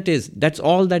all that is. That's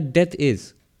all that death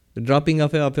is. The dropping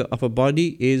of a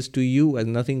body is to you as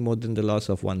nothing more than the loss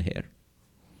of one hair.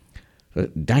 So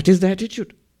that is the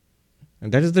attitude.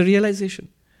 And that is the realization.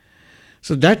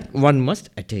 So that one must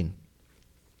attain.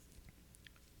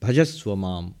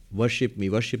 Bhajaswamam, worship me,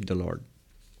 worship the Lord.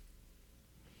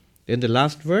 Then the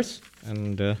last verse,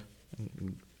 and it's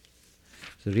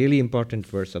a really important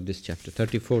verse of this chapter,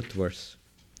 34th verse.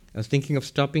 I was thinking of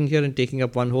stopping here and taking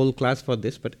up one whole class for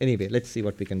this, but anyway, let's see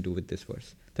what we can do with this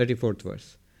verse. 34th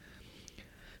verse.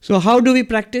 So how do we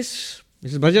practice?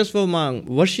 This is Bhajasvamam,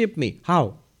 worship me.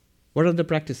 How? What are the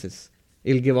practices?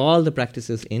 He'll give all the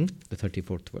practices in the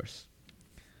 34th verse.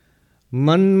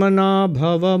 Manmana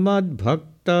bhava mad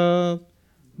bhakta,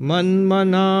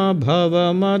 manmana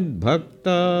bhava mad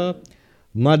bhakta,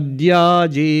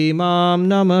 madhyaji mam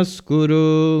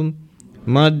namaskuru,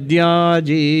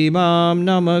 madhyaji mam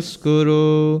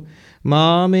namaskuru,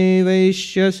 mame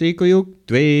vaishyasi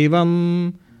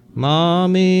yuktvevam,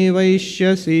 mame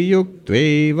vaishyasi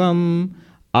yuktvevam,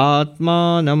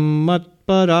 atmanam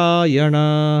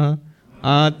matparayana,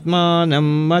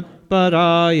 atmanam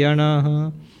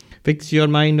matparayana. Fix your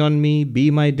mind on me,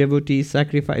 be my devotee,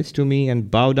 sacrifice to me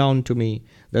and bow down to me.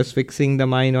 Thus fixing the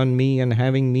mind on me and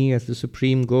having me as the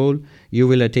supreme goal, you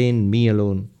will attain me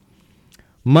alone.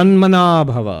 Manmana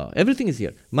bhava. Everything is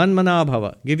here. Manmana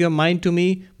bhava. Give your mind to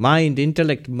me, mind,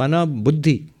 intellect, mana,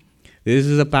 buddhi. This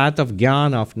is a path of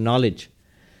jnana, of knowledge.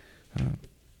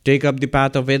 Take up the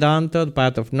path of Vedanta, the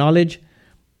path of knowledge.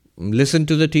 Listen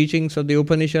to the teachings of the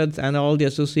Upanishads and all the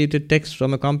associated texts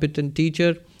from a competent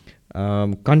teacher.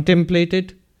 Contemplate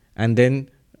it, and then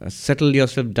settle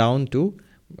yourself down to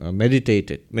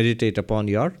meditate upon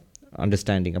your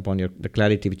understanding, upon the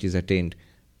clarity which is attained.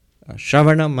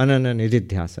 Shravana, manana,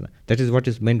 nididhyasana. That is what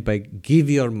is meant by give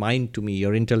your mind to me,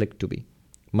 your intellect to me.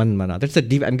 Manmana. That's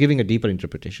I'm giving a deeper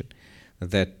interpretation.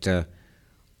 That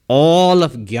all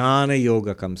of jnana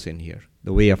yoga comes in here.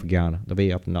 The way of jnana, the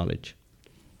way of knowledge.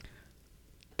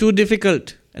 Too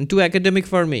difficult and too academic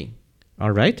for me.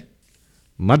 All right?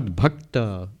 Mad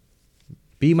bhakta,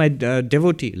 be my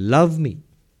devotee, love me.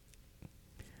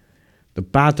 The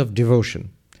path of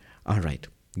devotion. All right,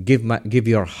 give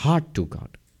your heart to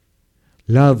God.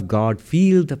 Love God,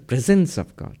 feel the presence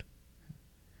of God.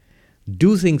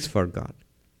 Do things for God.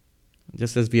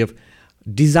 Just as we have,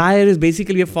 desire is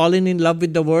basically we have fallen in love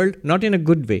with the world, not in a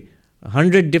good way.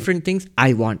 100 different things.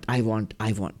 I want.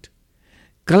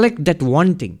 Collect that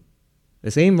wanting,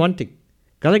 the same wanting.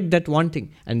 Collect that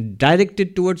wanting and direct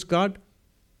it towards God.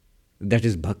 That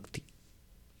is bhakti.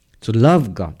 So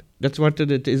love God. That's what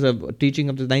it is, a teaching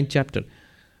of the 9th chapter.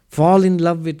 Fall in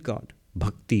love with God.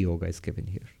 Bhakti yoga is given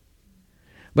here.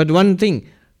 But one thing,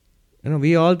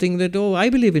 we all think that, I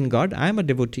believe in God, I am a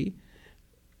devotee.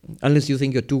 Unless you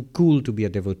think you're too cool to be a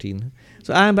devotee.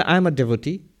 So I am a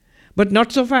devotee, but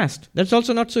not so fast. That's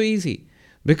also not so easy.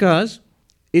 Because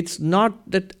it's not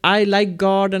that I like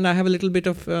God and I have a little bit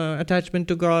of attachment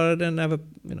to God and I have a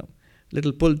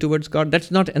little pull towards God.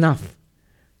 That's not enough.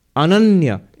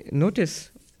 Ananya.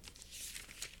 Notice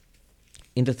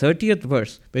in the 30th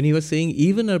verse, when he was saying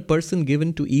even a person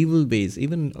given to evil ways,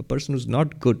 even a person who's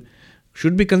not good,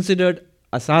 should be considered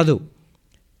a sadhu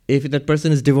if that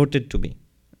person is devoted to me.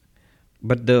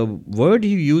 But the word he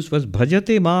used was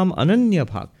bhajate mam ananya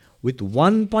bhag, with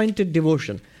one pointed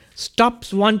devotion.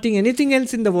 Stops wanting anything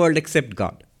else in the world except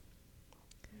God.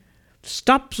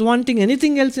 Stops wanting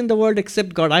anything else in the world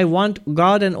except God. I want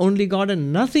God and only God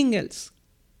and nothing else.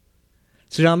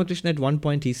 Sri Ramakrishna at one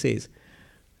point he says,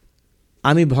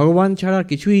 Ami Bhagavan chhara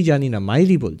kichui jani na,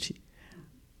 mairi bolchi.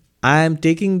 I am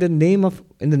taking in the name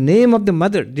of the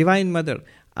Mother, Divine Mother,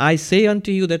 I say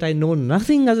unto you that I know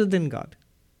nothing other than God.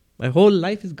 My whole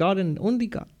life is God and only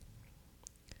God.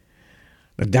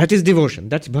 But that is devotion,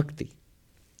 that's bhakti.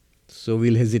 So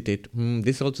we'll hesitate.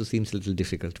 This also seems a little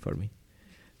difficult for me.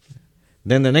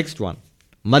 Then the next one,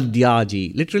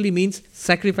 Madhyaji, literally means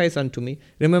sacrifice unto me.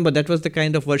 Remember, that was the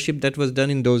kind of worship that was done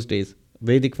in those days,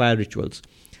 Vedic fire rituals.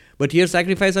 But here,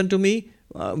 sacrifice unto me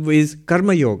is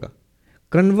karma yoga.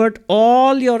 Convert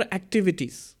all your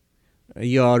activities,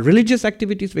 your religious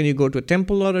activities, when you go to a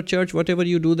temple or a church, whatever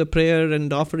you do, the prayer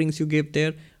and the offerings you give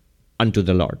there, unto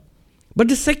the Lord. But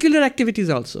the secular activities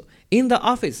also, in the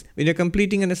office, when you're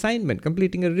completing an assignment,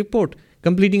 completing a report,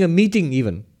 completing a meeting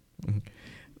even,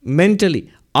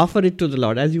 mentally offer it to the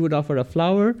Lord. As you would offer a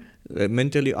flower,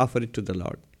 mentally offer it to the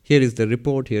Lord. Here is the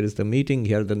report, here is the meeting,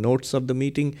 here are the notes of the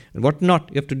meeting, and what not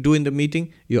you have to do in the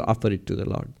meeting, you offer it to the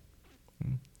Lord.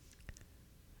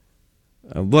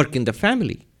 Work in the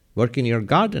family, work in your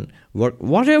garden,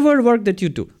 whatever work that you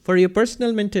do for your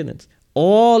personal maintenance,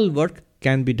 all work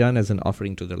can be done as an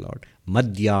offering to the Lord.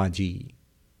 Madhyaji,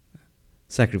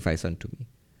 sacrifice unto me.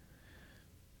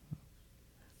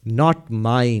 Not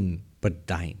mine, but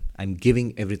thine. I'm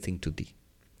giving everything to thee.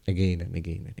 Again and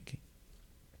again and again.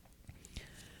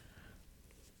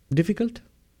 Difficult?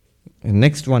 And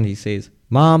next one he says,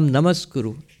 Mam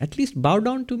namaskuru. At least bow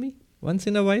down to me once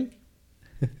in a while.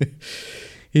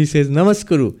 He says,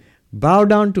 namaskuru. Bow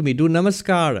down to me. Do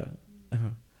namaskara.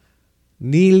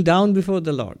 Kneel down before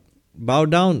the Lord. Bow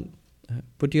down.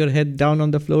 Put your head down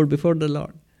on the floor before the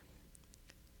Lord.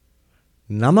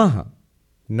 Namaha.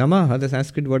 Namaha, the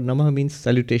Sanskrit word namaha means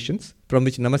salutations, from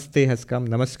which namaste has come,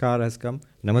 namaskar has come,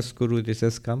 namaskuru, this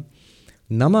has come.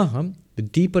 Namaha, the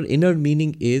deeper inner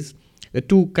meaning is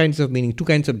two kinds of meaning, two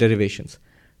kinds of derivations.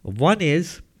 One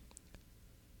is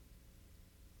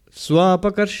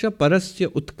swapakarsha parasya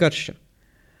utkarsha.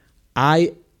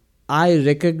 I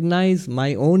recognize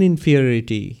my own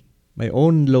inferiority, my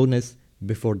own lowness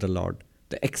before the Lord.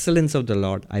 The excellence of the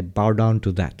Lord, I bow down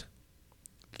to that.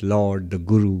 Lord, the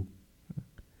Guru.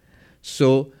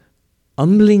 So,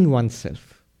 humbling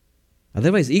oneself.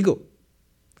 Otherwise, ego.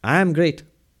 I am great.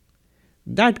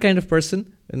 That kind of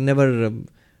person never,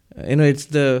 it's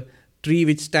the tree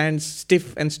which stands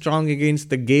stiff and strong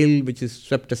against the gale which is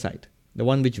swept aside. The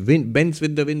one which bends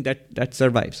with the wind, that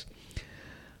survives.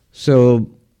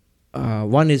 So,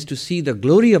 one is to see the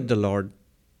glory of the Lord.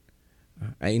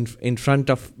 In front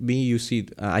of me,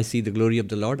 I see the glory of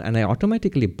the Lord and I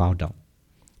automatically bow down.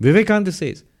 Vivekananda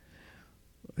says,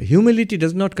 humility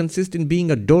does not consist in being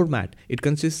a doormat. It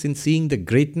consists in seeing the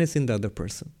greatness in the other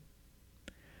person.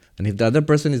 And if the other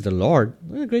person is the Lord,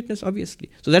 greatness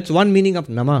obviously. So that's one meaning of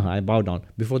namaha, I bow down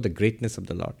before the greatness of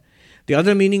the Lord. The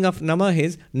other meaning of namaha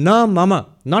is na mama,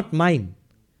 not mine.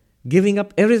 Giving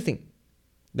up everything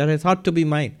that I thought to be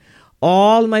mine.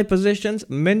 All my possessions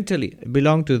mentally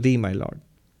belong to thee, my Lord.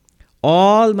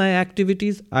 All my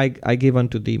activities I give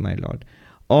unto thee, my Lord.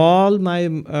 All my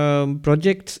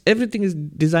projects, everything is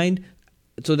designed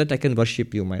so that I can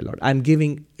worship you, my Lord. I'm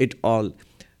giving it all.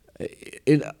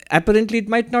 Apparently, it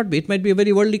might not be. It might be a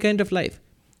very worldly kind of life.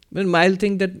 But I'll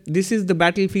think that this is the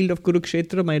battlefield of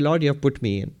Kurukshetra, my Lord, you have put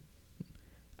me in.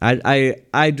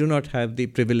 I do not have the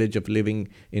privilege of living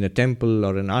in a temple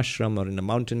or an ashram or in a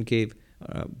mountain cave,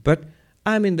 but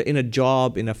I'm in a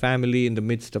job, in a family, in the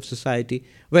midst of society.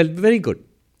 Well, very good.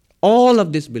 All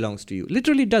of this belongs to you.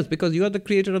 Literally does, because you are the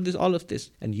creator of this, all of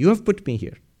this. And you have put me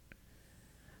here.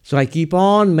 So I keep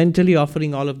on mentally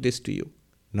offering all of this to you.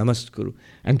 Namaskuru.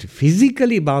 And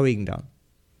physically bowing down.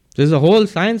 There's a whole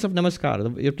science of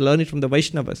Namaskar. You have to learn it from the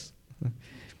Vaishnavas.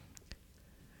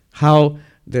 How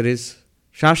there is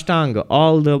Shashtanga,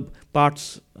 all the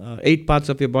parts, 8 parts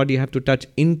of your body have to touch,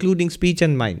 including speech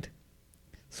and mind.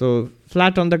 So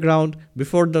flat on the ground,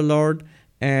 before the Lord,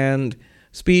 and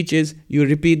speech is you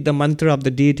repeat the mantra of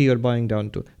the deity you're bowing down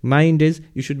to. Mind is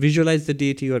you should visualize the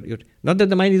deity you're not that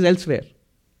the mind is elsewhere.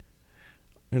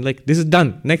 And like, this is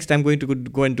done. Next I'm going to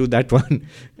go and do that one.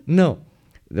 No,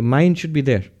 the mind should be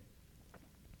there.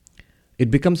 It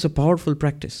becomes a powerful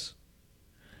practice.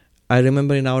 I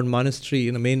remember in our monastery,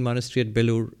 in the main monastery at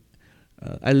Belur,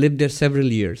 I lived there several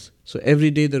years. So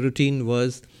every day the routine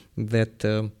was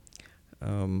that,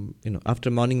 after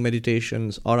morning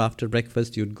meditations or after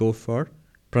breakfast, you'd go for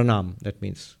pranam. That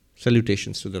means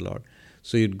salutations to the Lord.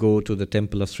 So you'd go to the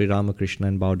temple of Sri Ramakrishna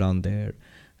and bow down there,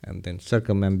 and then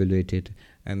circumambulate it,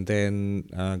 and then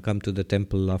come to the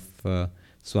temple of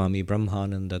Swami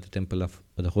Brahmananda, the temple of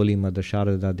the Holy Mother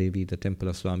Sharada Devi, the temple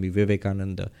of Swami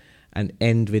Vivekananda, and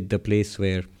end with the place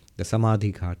where the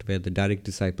Samadhi Ghat, where the direct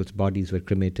disciples' bodies were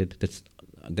cremated.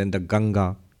 Then the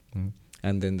Ganga,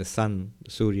 and then the sun,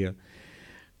 Surya.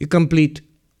 You complete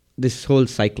this whole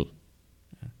cycle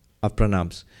of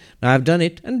pranams. Now I've done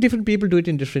it, and different people do it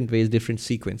in different ways, different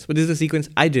sequence. But this is the sequence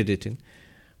I did it in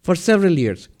for several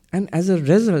years. And as a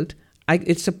result,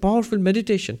 it's a powerful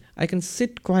meditation. I can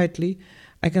sit quietly.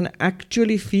 I can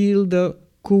actually feel the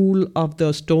cool of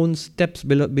the stone steps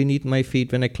beneath my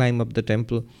feet when I climb up the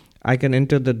temple. I can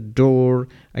enter the door.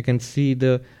 I can see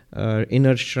the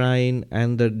inner shrine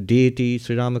and the deity,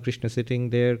 Sri Ramakrishna, sitting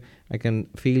there. I can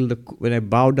feel when I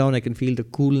bow down, I can feel the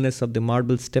coolness of the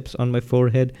marble steps on my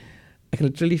forehead. I can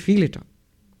literally feel it.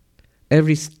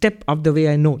 Every step of the way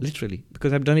I know, literally,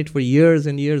 because I've done it for years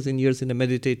and years and years in a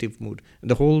meditative mood.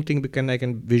 And the whole thing, I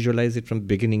can visualize it from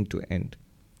beginning to end.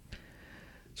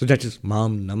 So that is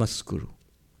Mam Namaskuru.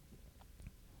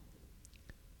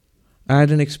 I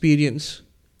had an experience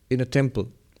in a temple,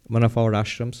 one of our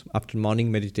ashrams, after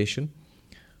morning meditation.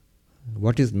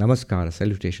 What is Namaskara,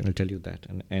 salutation? I'll tell you that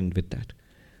and end with that.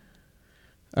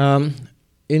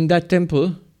 In that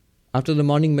temple, after the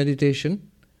morning meditation,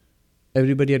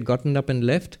 everybody had gotten up and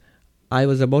left. I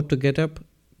was about to get up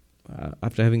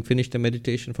after having finished the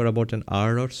meditation for about an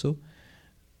hour or so.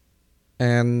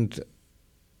 And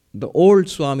the old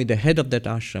Swami, the head of that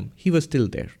ashram, he was still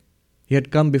there. He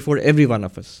had come before every one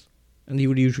of us. And he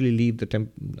would usually leave the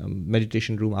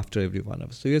meditation room after every one of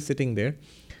us. So he was sitting there.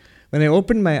 When I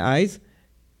opened my eyes,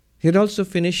 he had also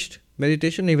finished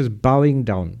meditation. He was bowing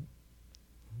down.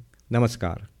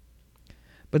 Namaskar.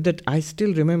 But that I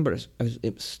still remember, I was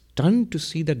stunned to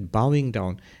see that bowing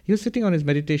down. He was sitting on his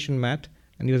meditation mat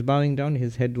and he was bowing down.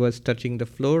 His head was touching the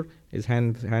floor. His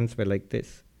hands were like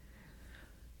this.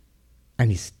 And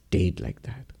he stayed like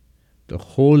that. The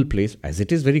whole place, as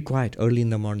it is very quiet, early in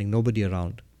the morning, nobody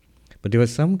around. But there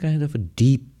was some kind of a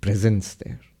deep presence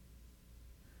there.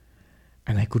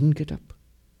 And I couldn't get up.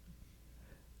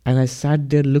 And I sat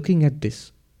there looking at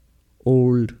this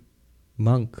old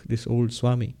monk, this old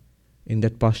Swami, in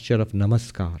that posture of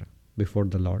namaskar before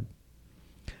the Lord.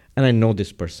 And I know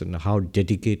this person, how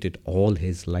dedicated all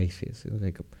his life is.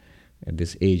 Like at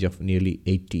this age of nearly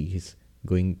 80, he's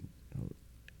going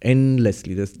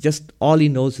endlessly. There's just all he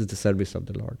knows is the service of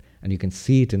the Lord. And you can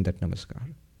see it in that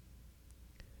namaskar.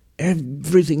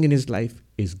 Everything in his life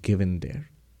is given there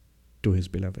to his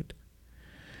beloved.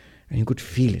 And you could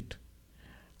feel it.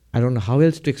 I don't know how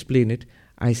else to explain it.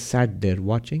 I sat there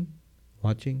watching.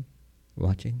 He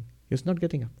was not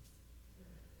getting up.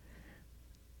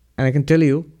 And I can tell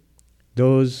you,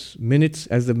 those minutes,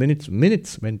 as the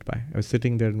minutes went by, I was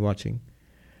sitting there and watching.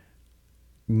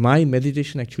 My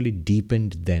meditation actually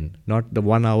deepened then. Not the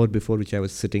 1 hour before which I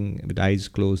was sitting with eyes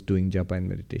closed doing japa and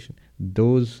meditation.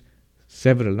 Those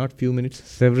several, not few minutes,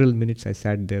 several minutes I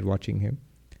sat there watching him.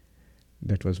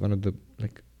 That was one of the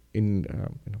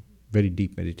very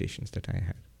deep meditations that I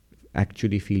had.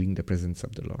 Actually feeling the presence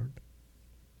of the Lord.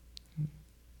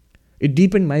 It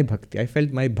deepened my bhakti. I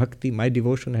felt my bhakti, my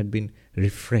devotion had been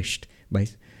refreshed. I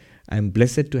am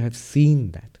blessed to have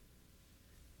seen that.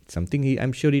 It's something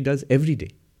I'm sure he does every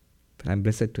day. But I'm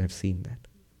blessed to have seen that.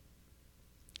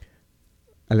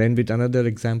 I'll end with another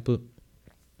example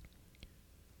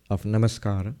of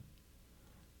namaskara.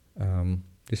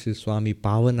 This is Swami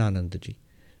Pavananandaji.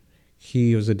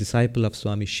 He was a disciple of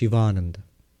Swami Shivananda.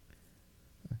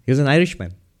 He was an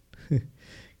Irishman.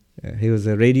 He was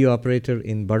a radio operator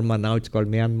in Burma, now it's called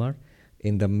Myanmar.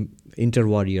 in the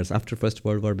interwar years, after First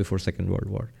World War, before Second World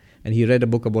War. And he read a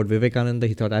book about Vivekananda.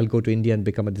 He thought, I'll go to India and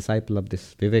become a disciple of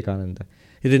this Vivekananda.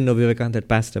 He didn't know Vivekananda had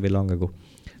passed away long ago.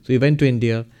 So he went to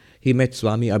India. He met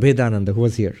Swami Abhedananda, who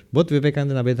was here. Both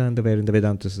Vivekananda and Abhedananda were in the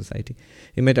Vedanta Society.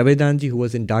 He met Abhedanji, who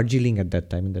was in Darjeeling at that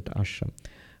time, in that ashram.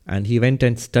 And he went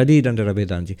and studied under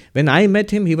Abhedanji. When I met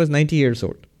him, he was 90 years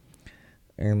old.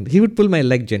 And he would pull my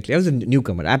leg gently. I was a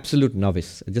newcomer, absolute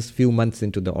novice, just a few months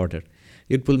into the order.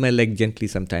 He would pull my leg gently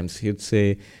sometimes. He would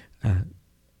say,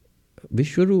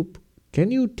 Vishwarup, can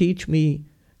you teach me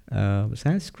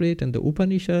Sanskrit and the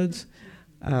Upanishads?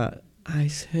 I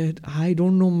said, I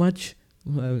don't know much.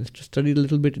 I studied a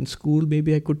little bit in school.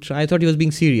 Maybe I could try. I thought he was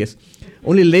being serious.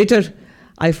 Only later,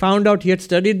 I found out he had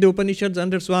studied the Upanishads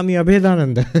under Swami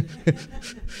Abhedananda.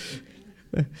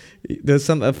 There's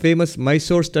a famous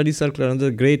Mysore study circle under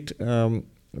the great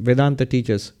Vedanta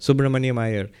teachers, Subramaniam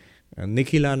Iyer,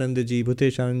 Nikhilanandaji,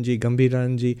 Bhuteshananji,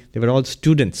 Gambhiranji. They were all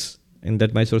students in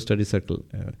that Mysore study circle.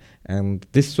 And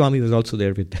this Swami was also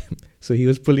there with them. So he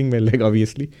was pulling my leg,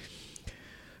 obviously.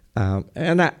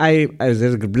 And it was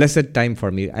a blessed time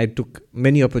for me. I took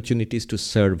many opportunities to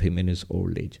serve him in his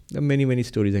old age. There are many, many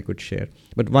stories I could share.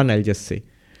 But one I'll just say.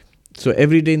 So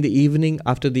every day in the evening,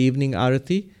 after the evening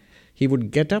arati, he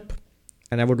would get up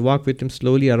and I would walk with him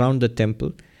slowly around the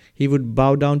temple. He would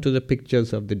bow down to the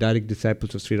pictures of the direct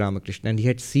disciples of Sri Ramakrishna, and he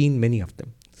had seen many of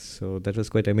them. So that was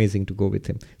quite amazing to go with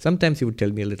him. Sometimes he would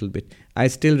tell me a little bit. I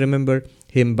still remember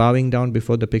him bowing down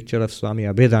before the picture of Swami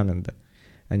Abhedananda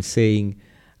and saying,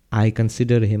 I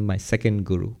consider him my second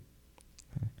guru.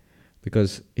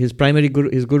 Because his primary guru,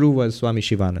 his guru was Swami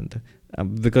Shivananda.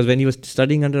 Because when he was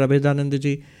studying under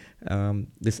Abhedanandaji,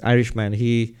 this Irishman,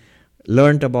 he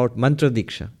learnt about mantra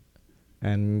diksha.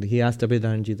 And he asked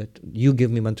Abhedanji that, you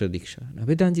give me mantra diksha. And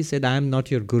Abhedanji said, I am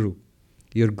not your guru.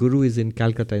 Your guru is in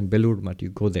Calcutta, in Belur Math. You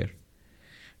go there.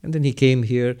 And then he came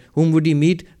here. Whom would he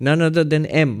meet? None other than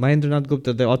M. Mahendranath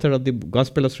Gupta, the author of the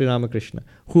Gospel of Sri Ramakrishna,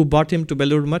 who brought him to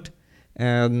Belur Math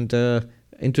and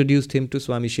introduced him to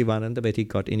Swami Shivananda, where he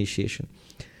got initiation.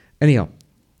 Anyhow,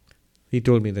 he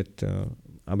told me that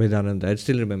Abhedananda, I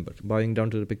still remember, bowing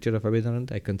down to the picture of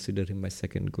Abhedananda, I consider him my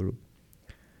second guru.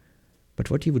 But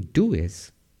what he would do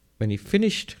is, when he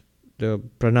finished the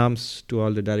pranams to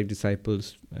all the direct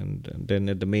disciples and then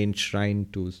at the main shrine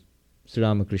to Sri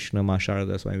Ramakrishna, Ma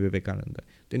Sharada, Swami Vivekananda,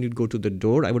 then he'd go to the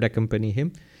door, I would accompany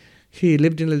him. He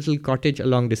lived in a little cottage a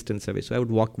long distance away, so I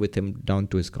would walk with him down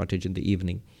to his cottage in the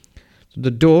evening. So the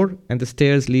door and the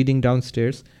stairs leading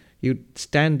downstairs, he would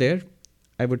stand there.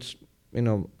 I would,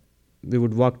 we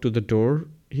would walk to the door.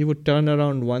 He would turn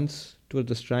around once toward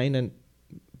the shrine and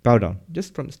bow down,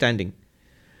 just from standing.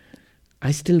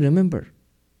 I still remember,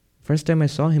 first time I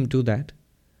saw him do that,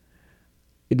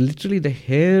 it literally, the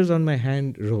hairs on my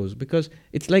hand rose, because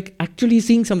it's like actually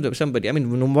seeing somebody. I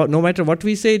mean, no matter what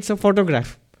we say, it's a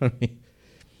photograph for me.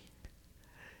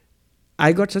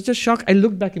 I got such a shock, I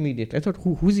looked back immediately. I thought,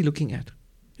 who is he looking at?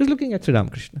 He was looking at Sri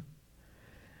Ramakrishna.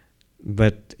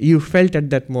 But you felt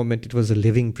at that moment it was a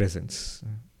living presence.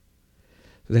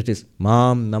 So that is,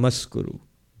 Mam Namaskuru.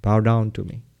 Bow down to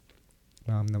me.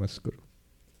 Mam Namaskuru.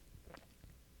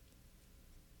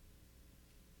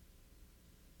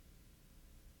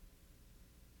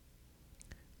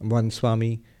 One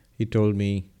Swami, he told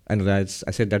me, and I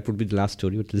said that would be the last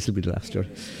story, but this will be the last story.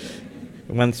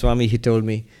 One Swami, he told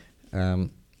me,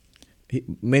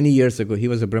 many years ago, he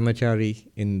was a brahmachari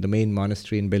in the main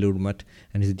monastery in Belur Math,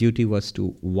 and his duty was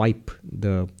to wipe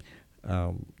the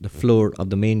floor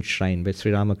of the main shrine where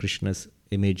Sri Ramakrishna's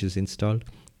image is installed,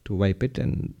 to wipe it,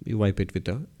 and you wipe it with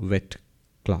a wet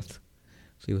cloth.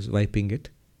 So he was wiping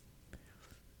it,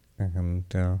 and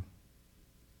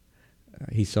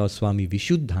he saw Swami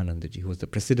Vishuddhanandaji, who was the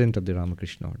president of the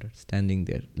Ramakrishna order, standing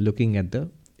there looking at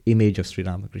the image of Sri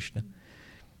Ramakrishna.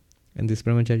 And this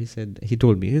brahmachari said, he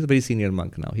told me, he's a very senior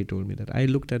monk now, he told me that I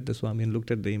looked at the Swami and looked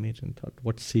at the image and thought,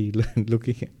 what's he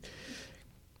looking at?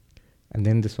 And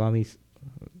then the Swami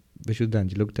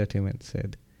Vishuddhanji looked at him and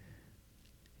said,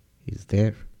 he's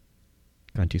there.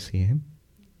 Can't you see him?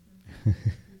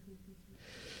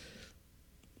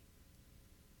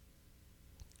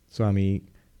 Swami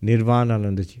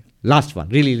Nirvananandaji, last one,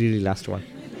 really last one.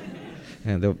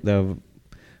 And the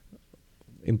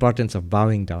importance of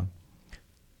bowing down.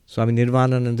 Swami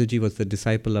Nirvananandaji was the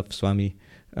disciple of Swami,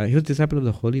 he was disciple of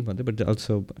the Holy Mother, but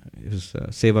also he was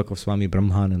sevak of Swami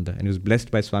Brahmananda, and he was blessed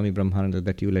by Swami Brahmananda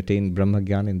that you will attain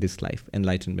Brahmagyan in this life,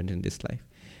 enlightenment in this life.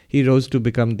 He rose to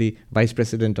become the vice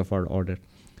president of our order.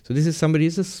 So this is somebody,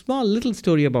 it's a small little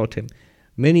story about him.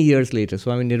 Many years later,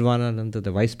 Swami Nirvanananda,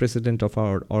 the vice president of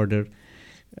our order,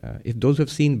 if those who have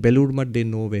seen Belur Math, they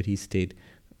know where he stayed.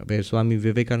 where Swami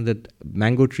Vivekananda, that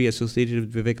mango tree associated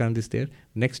with Vivekananda is there.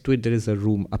 Next to it, there is a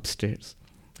room upstairs.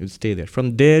 You stay there.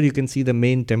 From there, you can see the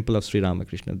main temple of Sri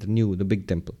Ramakrishna, the big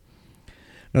temple.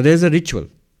 Now, there is a ritual.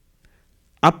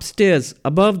 Upstairs,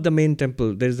 above the main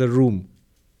temple, there is a room.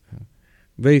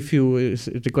 Very few,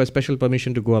 it requires special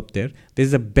permission to go up there. There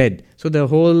is a bed. So the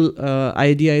whole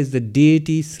idea is the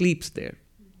deity sleeps there.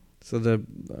 So the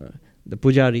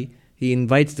pujari, he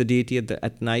invites the deity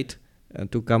at night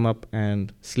to come up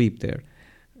and sleep there.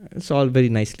 It's all very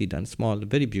nicely done, small,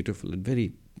 very beautiful, and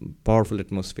very powerful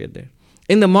atmosphere there.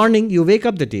 In the morning, you wake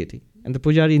up the deity, and the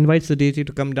pujari invites the deity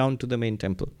to come down to the main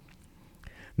temple.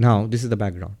 Now, this is the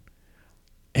background.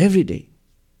 Every day,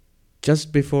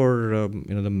 just before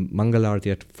the Mangala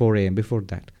Arati at 4 a.m., before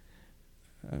that,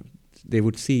 they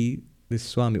would see this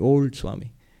Swami, old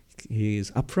Swami. He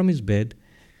is up from his bed,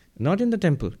 not in the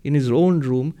temple, in his own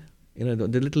room. The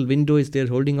little window is there,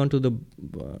 holding onto the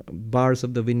bars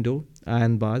of the window,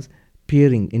 iron bars,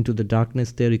 peering into the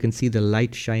darkness there. You can see the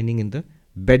light shining in the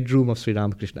bedroom of Sri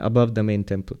Ramakrishna, above the main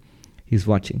temple. He's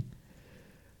watching.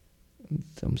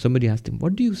 Somebody asked him,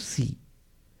 "What do you see?"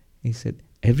 He said,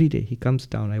 "Every day he comes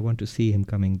down, I want to see him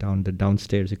coming down the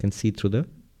downstairs. You can see through the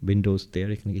windows there.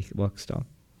 He walks down."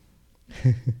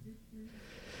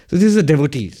 So this is the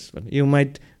devotees. You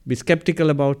might be skeptical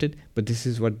about it, but this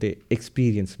is what they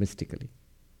experience mystically.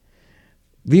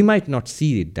 We might not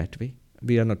see it that way.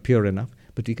 We are not pure enough,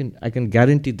 but I can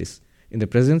guarantee this. In the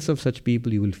presence of such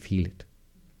people, you will feel it.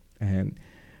 And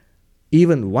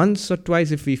even once or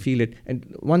twice if we feel it, and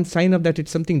one sign of that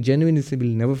it's something genuine is we'll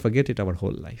never forget it our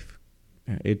whole life.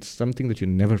 It's something that you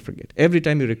never forget. Every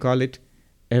time you recall it,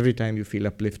 every time you feel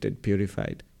uplifted,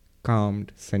 purified,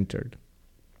 calmed, centered.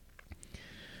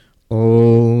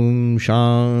 Om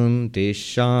Shanti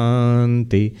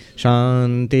Shanti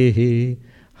Shanti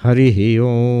Harihi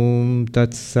Om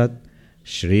Tat Sat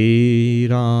Shri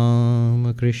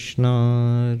Ramakrishna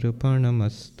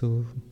Arpanamastu.